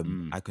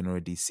 Mm. I can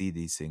already see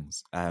these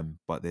things,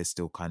 but they're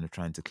still kind of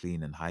trying to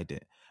clean and hide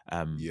it.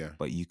 Yeah.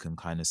 But you can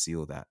kind of see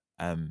all that.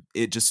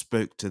 It just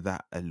spoke to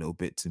that a little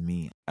bit to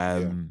me.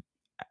 Yeah.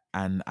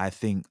 And I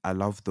think I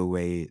love the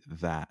way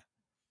that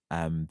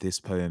this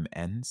poem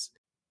ends.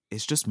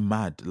 It's just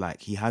mad.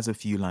 Like he has a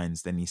few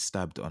lines, then he's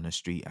stabbed on a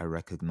street I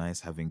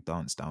recognize, having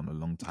danced down a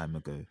long time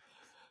ago,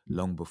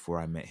 long before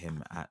I met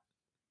him at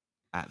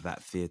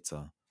that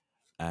theater,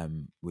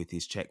 with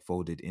his check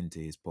folded into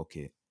his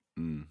pocket.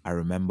 Mm. I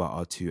remember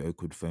our two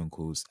awkward phone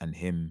calls and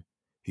him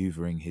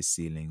hoovering his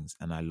ceilings,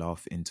 and I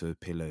laugh into a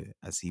pillow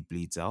as he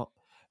bleeds out.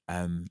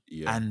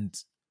 Yeah. And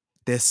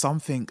there's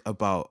something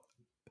about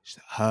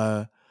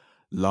her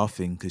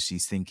laughing because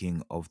she's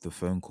thinking of the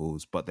phone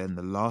calls, but then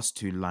the last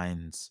two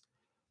lines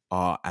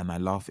are, and I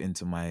laugh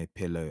into my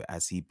pillow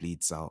as he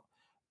bleeds out.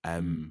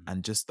 Mm.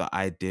 And just the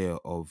idea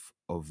of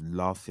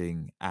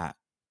laughing at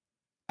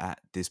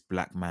this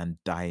black man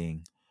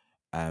dying,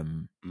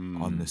 on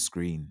the Mm.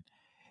 screen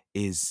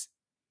is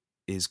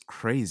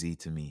crazy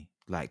to me.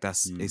 Like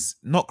that's, Mm. it's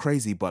not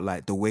crazy, but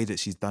like the way that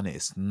she's done it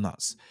is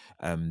nuts.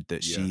 That Yeah.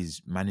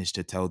 she's managed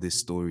to tell this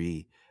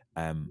story,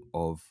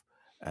 of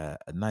a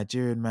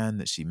Nigerian man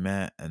that she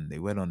met, and they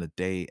went on a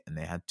date, and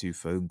they had two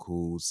phone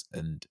calls,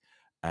 and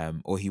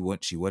or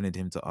she wanted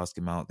him to ask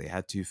him out. They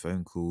had two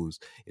phone calls.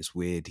 It's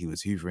weird. He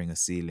was hoovering a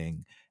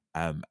ceiling,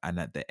 and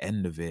at the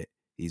end of it,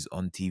 he's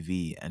on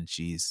TV, and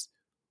she's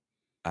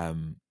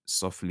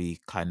softly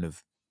kind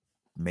of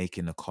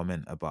making a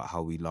comment about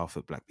how we laugh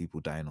at black people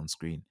dying on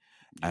screen.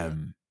 Yeah.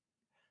 Um,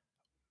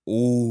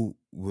 all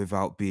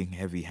without being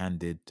heavy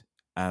handed.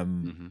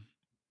 Mm-hmm.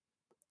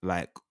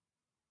 Like,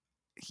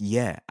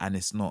 yeah, and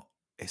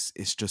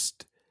it's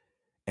just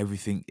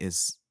everything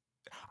is,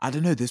 I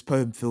don't know, this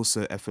poem feels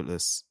so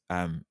effortless.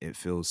 It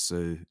feels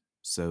so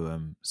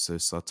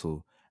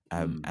subtle.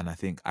 Mm. And I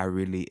think I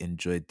really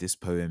enjoyed this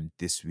poem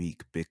this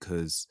week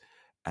because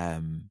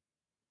um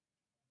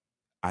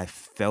I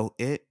felt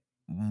it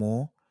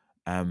more.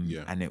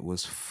 Yeah. And it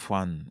was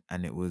fun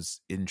and it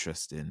was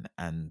interesting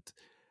and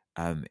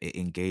it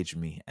engaged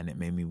me and it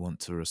made me want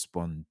to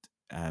respond.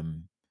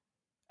 Um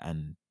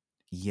and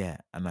yeah,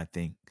 and I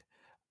think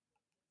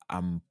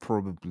I'm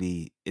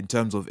probably, in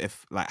terms of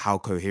if like how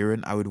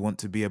coherent I would want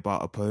to be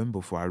about a poem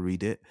before I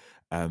read it,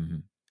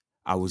 um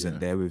I wasn't Yeah.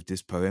 there with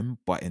this poem,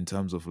 but in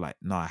terms of like,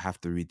 no, I have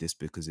to read this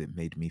because it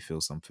made me feel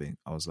something,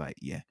 I was like,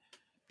 yeah,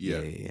 yeah,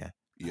 Yeah. yeah, yeah.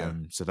 Yeah.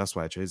 So that's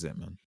why I chose it,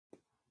 man.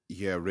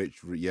 Yeah.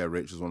 Rich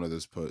is one of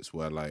those poets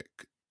where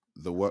like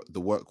the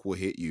work will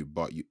hit you,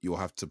 but you'll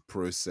have to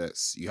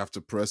process. You have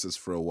to process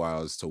for a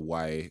while as to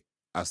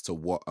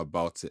what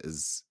about it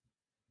is.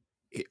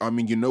 I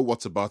mean, you know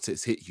what about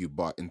it's hit you,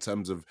 but in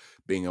terms of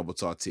being able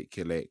to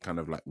articulate kind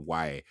of like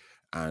why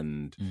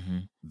and Hmm.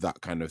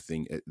 that kind of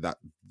thing, that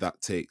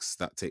takes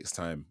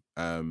time.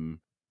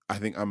 I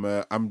think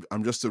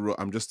I'm just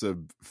a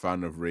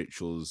fan of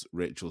Rachel's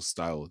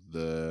style.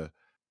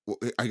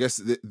 I guess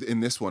in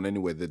this one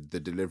anyway, the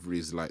delivery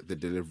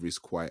is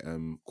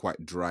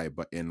quite dry,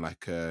 but in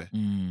like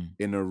Mm.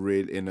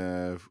 in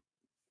a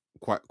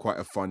quite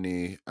a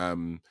funny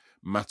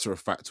matter of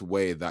fact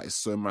way that is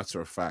so matter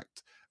of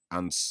fact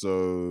and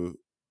so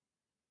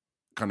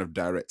kind of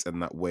direct in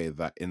that way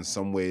that in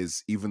some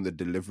ways even the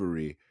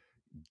delivery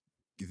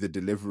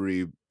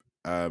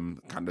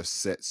kind of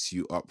sets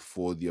you up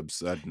for the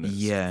absurdness.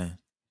 Yeah,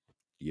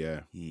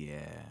 Yeah.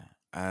 yeah.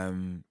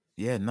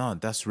 Yeah, no,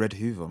 that's Red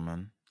Hoover,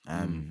 man.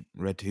 Mm.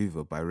 Red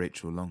Hoover by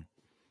Rachel Long.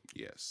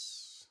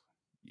 Yes.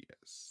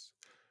 Yes.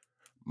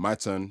 My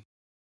turn.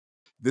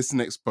 This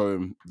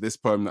poem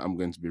that I'm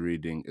going to be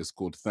reading is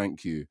called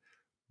Thank You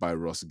by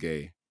Ross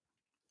Gay.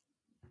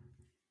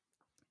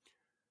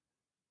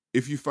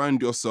 If you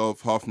find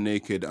yourself half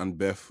naked and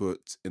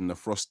barefoot in the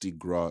frosty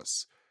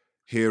grass,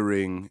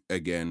 hearing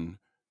again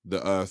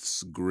the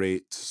earth's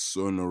great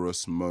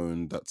sonorous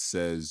moan that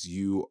says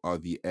you are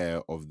the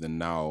air of the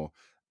now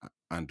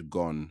and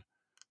gone,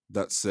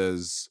 that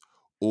says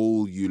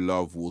all you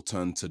love will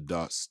turn to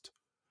dust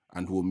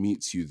and will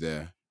meet you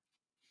there,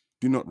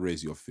 do not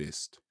raise your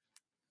fist.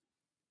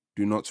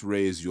 Do not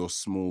raise your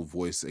small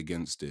voice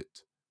against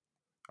it,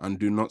 and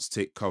do not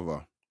take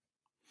cover.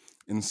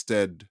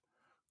 Instead,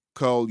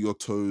 curl your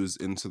toes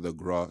into the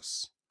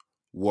grass.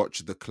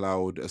 Watch the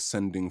cloud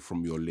ascending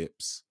from your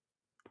lips.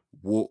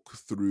 Walk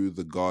through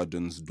the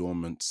garden's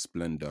dormant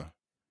splendor.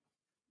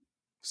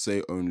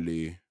 Say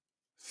only,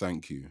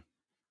 thank you,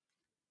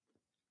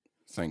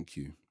 thank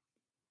you.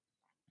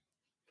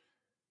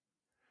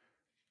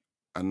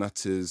 And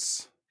that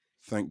is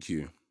Thank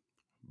You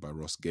by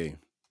Ross Gay.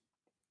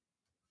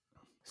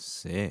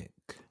 Sick.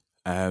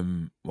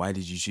 Why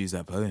did you choose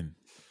that poem?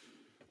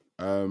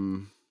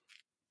 Um,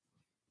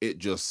 it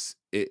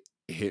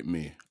hit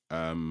me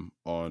on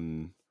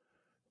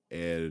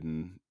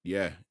and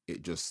yeah,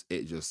 it just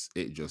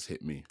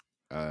hit me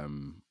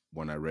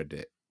when I read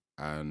it.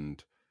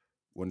 And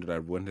when did I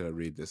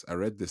read this? I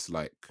read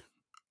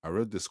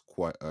this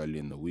quite early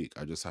in the week.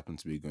 I just happened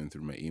to be going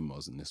through my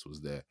emails and this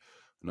was there.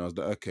 And I was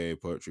like, okay,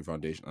 Poetry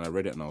Foundation. And I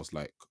read it and I was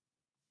like,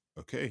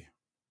 okay,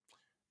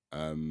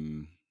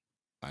 um,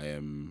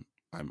 I'm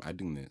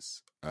adding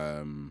this.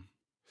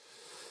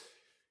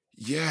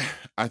 Yeah,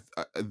 I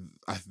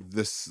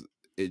this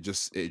it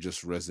just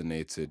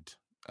resonated.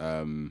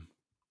 Um,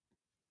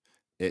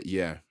 it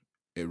yeah,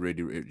 it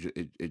really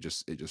it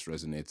just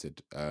resonated.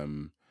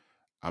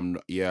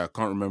 I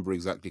can't remember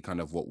exactly kind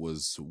of what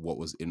was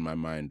in my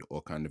mind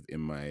or kind of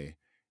in my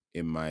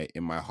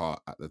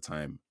heart at the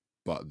time,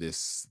 but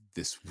this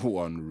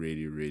one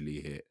really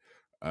hit.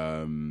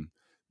 Um,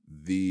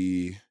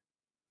 the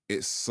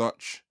It's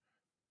such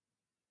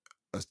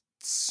a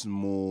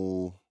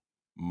small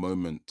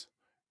moment,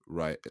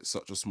 right? It's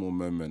such a small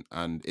moment,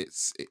 and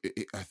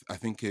I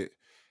think it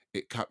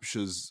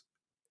captures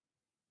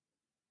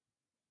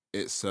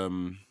it's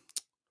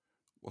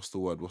what's the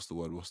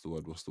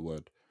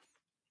word?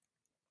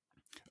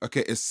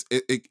 Okay, it's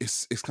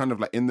kind of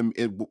like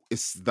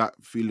it's that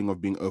feeling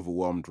of being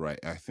overwhelmed, right?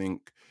 I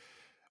think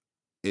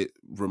it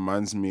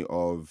reminds me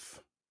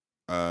of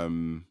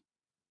um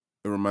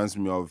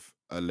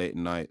a late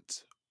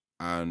night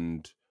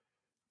and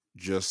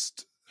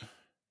just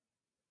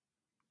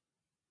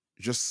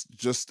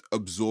just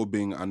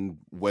absorbing and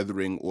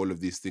weathering all of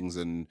these things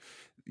and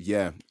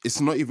yeah,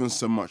 it's not even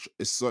so much.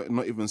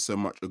 Not even so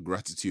much a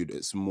gratitude.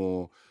 It's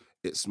more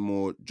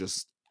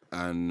just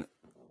an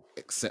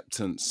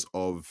acceptance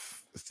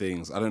of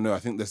things. I don't know. I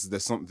think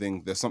there's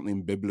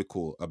something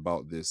biblical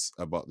about this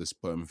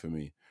poem for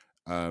me.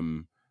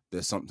 Um,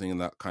 there's something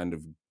that kind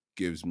of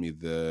gives me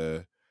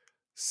the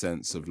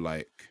sense of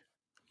like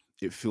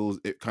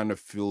it kind of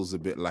feels a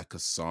bit like a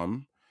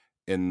psalm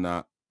in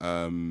that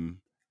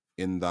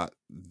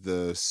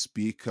the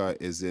speaker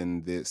is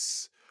in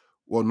this,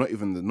 well, not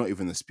even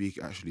the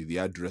speaker, actually the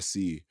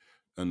addressee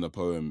in the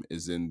poem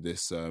is in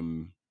this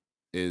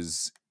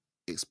is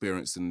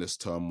experiencing this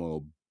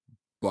turmoil,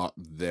 but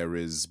there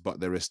is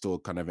still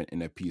kind of an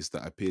inner peace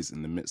that appears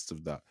in the midst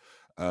of that.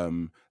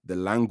 The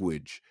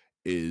language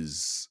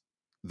is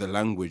the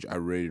language I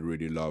really,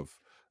 really love.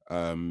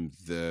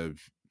 The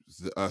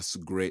earth's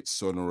great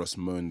sonorous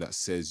moan that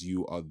says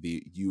you are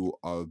the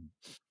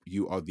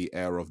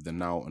air of the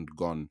now and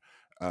gone.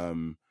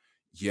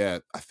 Yeah,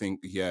 I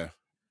think, yeah,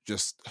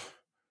 just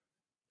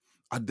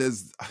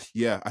there's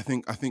yeah, I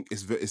think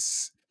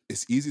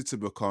it's easy to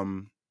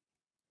become,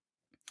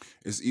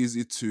 it's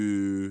easy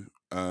to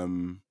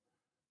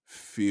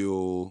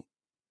feel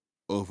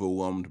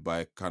overwhelmed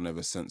by kind of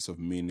a sense of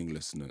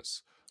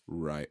meaninglessness,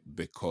 right?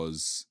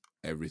 Because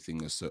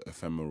everything is so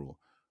ephemeral.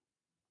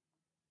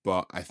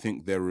 But I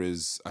think there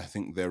is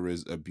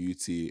a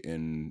beauty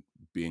in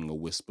being a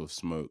wisp of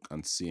smoke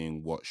and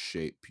seeing what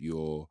shape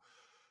your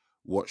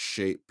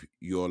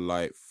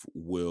life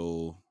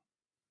will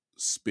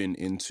spin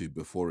into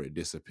before it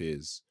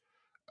disappears.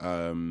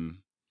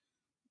 Um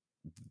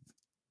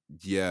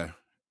yeah,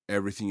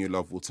 everything you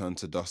love will turn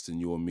to dust and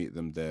you will meet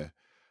them there.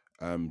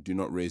 Do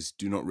not raise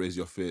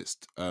your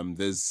fist.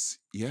 There's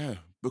yeah,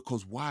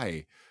 because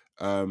why?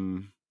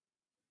 Um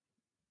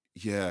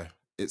yeah,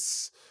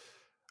 it's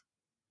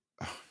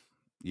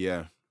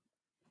yeah,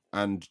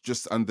 and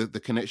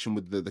the connection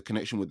with the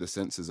connection with the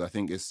senses, I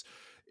think is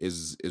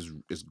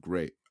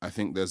great. I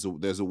think there's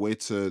a way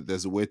to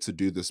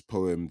do this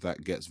poem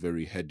that gets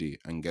very heady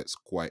and gets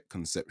quite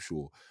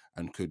conceptual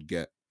and could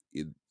get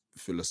it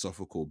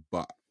philosophical,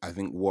 but I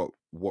think what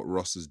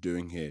Ross is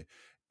doing here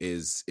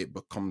is it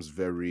becomes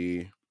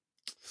very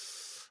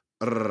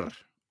Arrgh.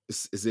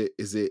 Is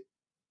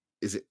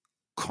it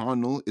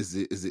carnal? Is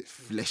it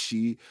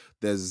fleshy?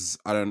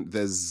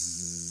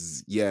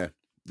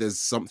 There's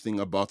something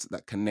about it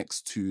that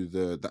connects to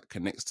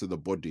the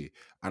body.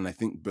 And I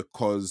think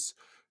because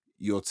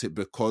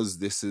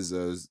this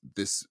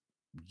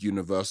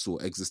universal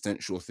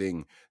existential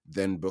thing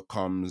then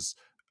becomes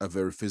a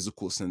very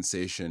physical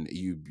sensation.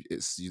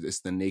 It's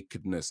the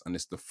nakedness, and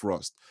it's the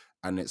frost,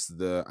 and it's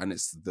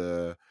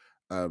the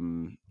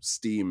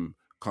steam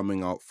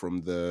coming out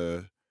from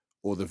the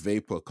or the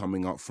vapor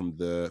coming out from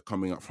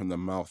the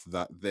mouth,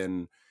 that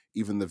then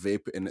even the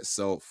vapor in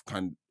itself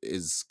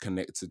is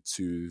connected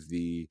to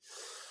the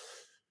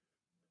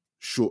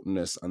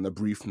shortness and the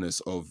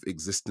briefness of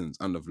existence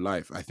and of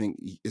life. I think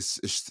it's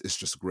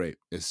just great.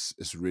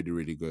 It's really,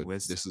 really good.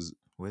 Where's This is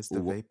where's oh,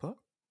 the vapor?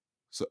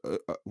 so oh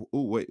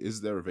wait,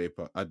 is there a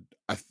vapor? I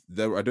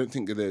don't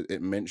think that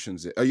it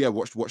mentions it. Oh yeah,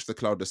 watch the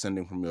cloud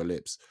descending from your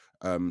lips.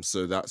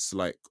 So that's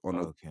like on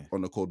a Okay.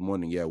 on a cold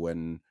morning, yeah,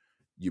 when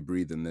you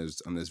breathe and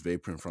there's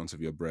vapor in front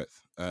of your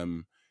breath.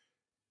 I'm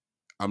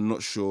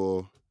not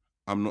sure.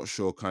 I'm not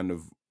sure kind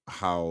of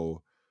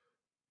how.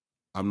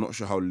 I'm not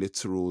sure how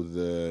literal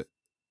the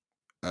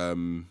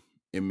um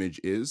image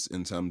is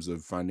in terms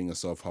of finding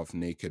yourself half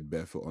naked,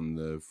 barefoot on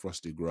the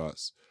frosty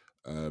grass.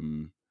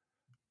 Um,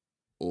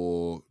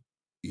 or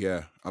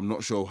yeah, I'm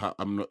not sure how.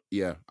 I'm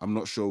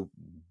not sure.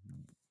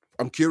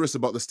 I'm curious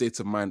about the state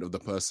of mind of the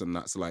person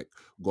that's like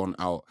gone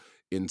out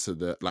into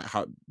the, like,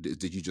 how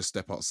did you just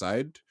step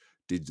outside?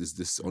 Is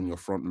this on your Mm.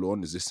 front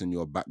lawn? Is this in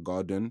your back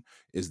garden?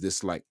 Is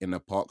this like in a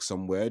park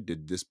somewhere?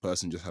 Did this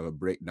person just have a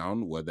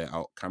breakdown? Were they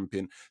out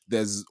camping?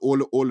 There's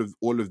all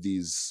of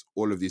these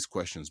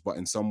questions, but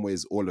in some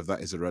ways all of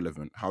that is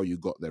irrelevant. How you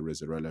got there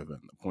is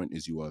irrelevant. The point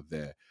is you are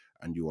there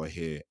and you are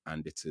here,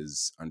 and it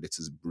is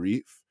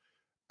brief,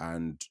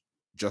 and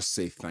just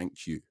say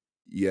thank you.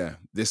 Yeah,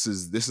 this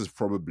is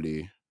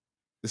probably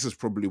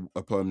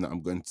a poem that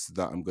I'm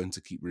going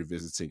to keep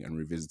revisiting and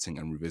revisiting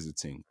and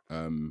revisiting.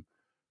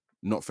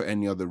 Not for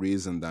any other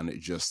reason than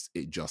it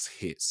just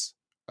hits.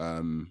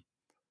 Um,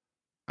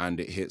 and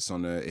it hits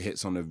on a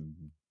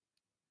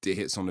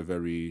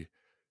very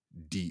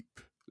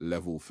deep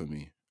level for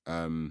me.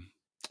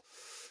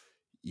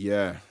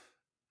 Yeah,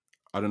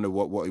 I don't know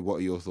what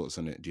are your thoughts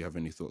on it. Do you have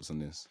any thoughts on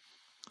this?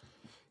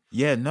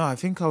 Yeah, no, I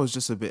think I was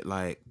just a bit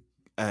like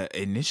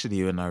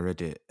initially when I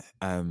read it,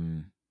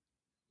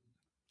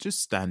 just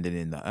standing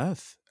in the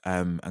earth,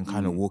 and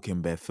kind of Mm,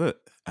 walking barefoot.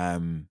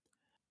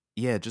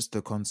 Yeah, just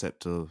the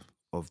concept of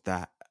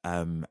that,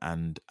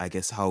 and I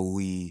guess how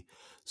we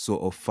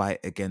sort of fight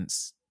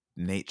against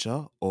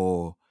nature,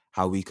 or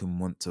how we can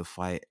want to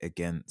fight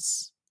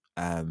against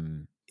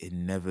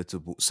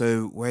inevitable.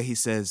 So where he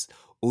says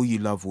all you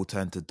love will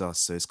turn to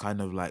dust, so it's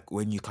kind of like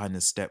when you kind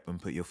of step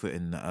and put your foot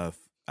in the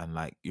earth, and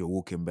like you're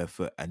walking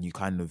barefoot, and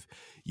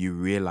you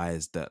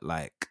realize that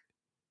like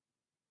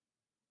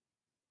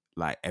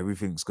like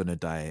everything's gonna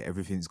die,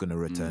 everything's gonna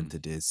return to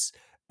this.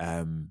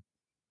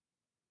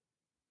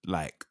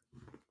 Like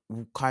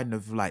kind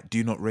of like,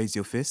 do not raise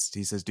your fist.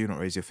 He says, do not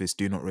raise your fist,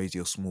 do not raise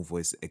your small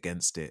voice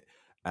against it.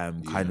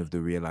 Kind Yeah. of the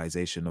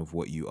realization of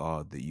what you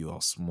are, that you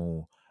are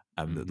small,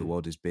 that the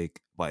world is big.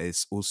 But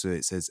it's also,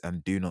 it says,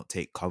 and do not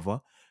take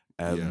cover.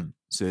 Yeah.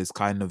 So it's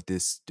kind of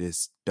this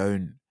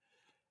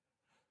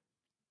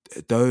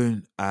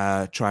don't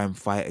try and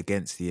fight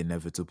against the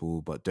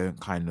inevitable, but don't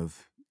kind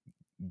of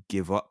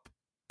give up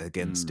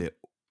against Mm. it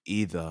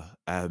either.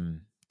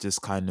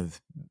 Just kind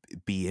of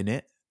be in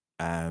it,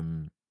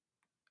 and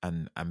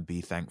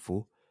be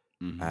thankful.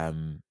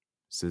 Mm-hmm.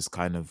 So it's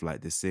kind of like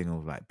this thing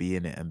of like, be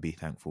in it and be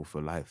thankful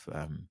for life.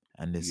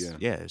 And this, Yeah.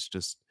 yeah, it's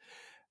just,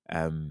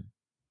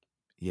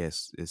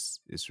 yes,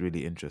 it's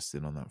really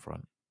interesting on that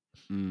front.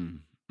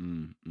 Mm.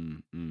 Mm.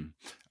 Mm. Mm.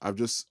 I've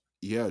just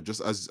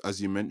just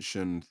as you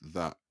mentioned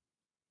that,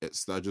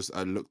 it's that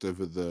I looked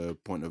over the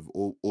point of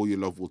all your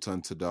love will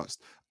turn to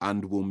dust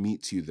and will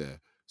meet you there.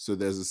 So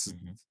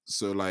Mhm.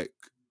 so like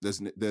there's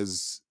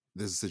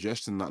a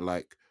suggestion that,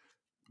 like,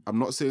 I'm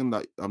not saying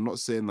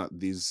that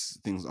these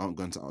things aren't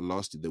going to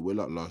outlast you. They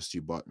will outlast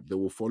you, but they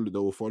will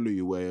follow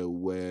you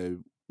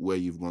where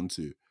you've gone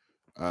to.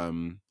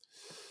 Um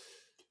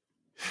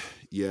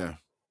yeah,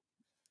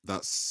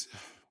 that's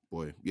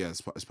boy, yeah,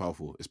 it's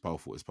powerful. It's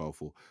powerful. It's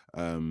powerful.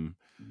 Um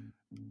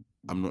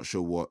I'm not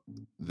sure what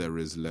there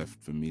is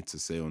left for me to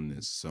say on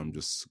this, so I'm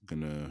just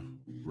gonna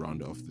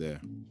round it off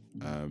there.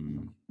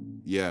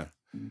 Yeah,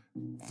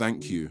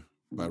 Thank You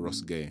by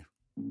Ross Gay.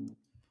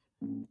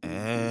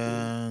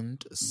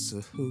 And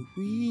so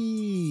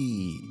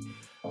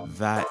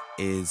that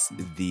is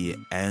the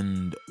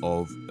end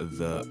of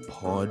the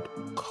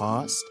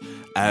podcast.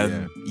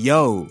 Yeah.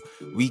 Yo,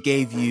 we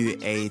gave you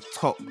a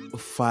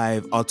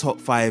our top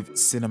five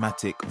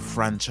cinematic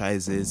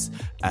franchises.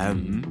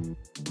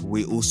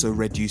 We also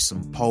read you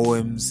some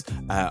poems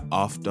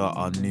after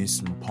our new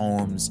some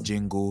poems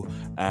jingle.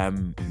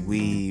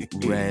 We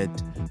read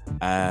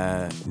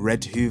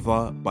Red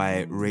Hoover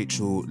by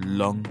Rachel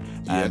Long.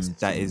 Yes.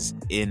 That is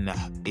in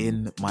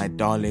My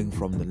Darling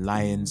from the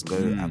Lions. Go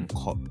and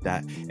cop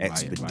that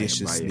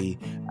expeditiously.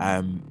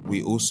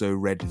 We also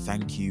read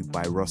Thank You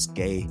by Ross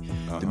Gay.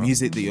 The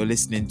music that you're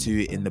listening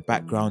to in the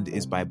background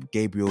is by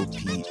Gabriel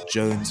P.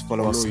 Jones.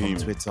 Follow us him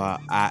on Twitter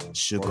at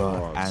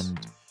Sugar and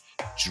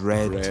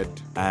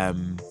Dread.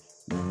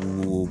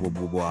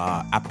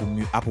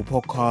 Apple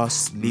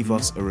Podcasts, leave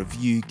us a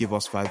review, give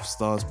us 5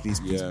 stars, please.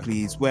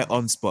 We're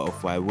on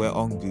Spotify, we're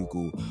on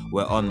Google,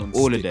 we're on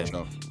all of them.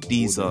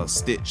 Deezer,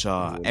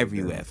 Stitcher,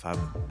 everywhere, fam.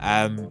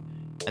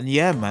 And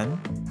yeah,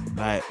 man,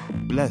 like,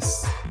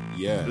 bless.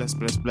 Yeah.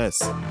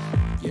 Bless.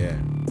 Yeah.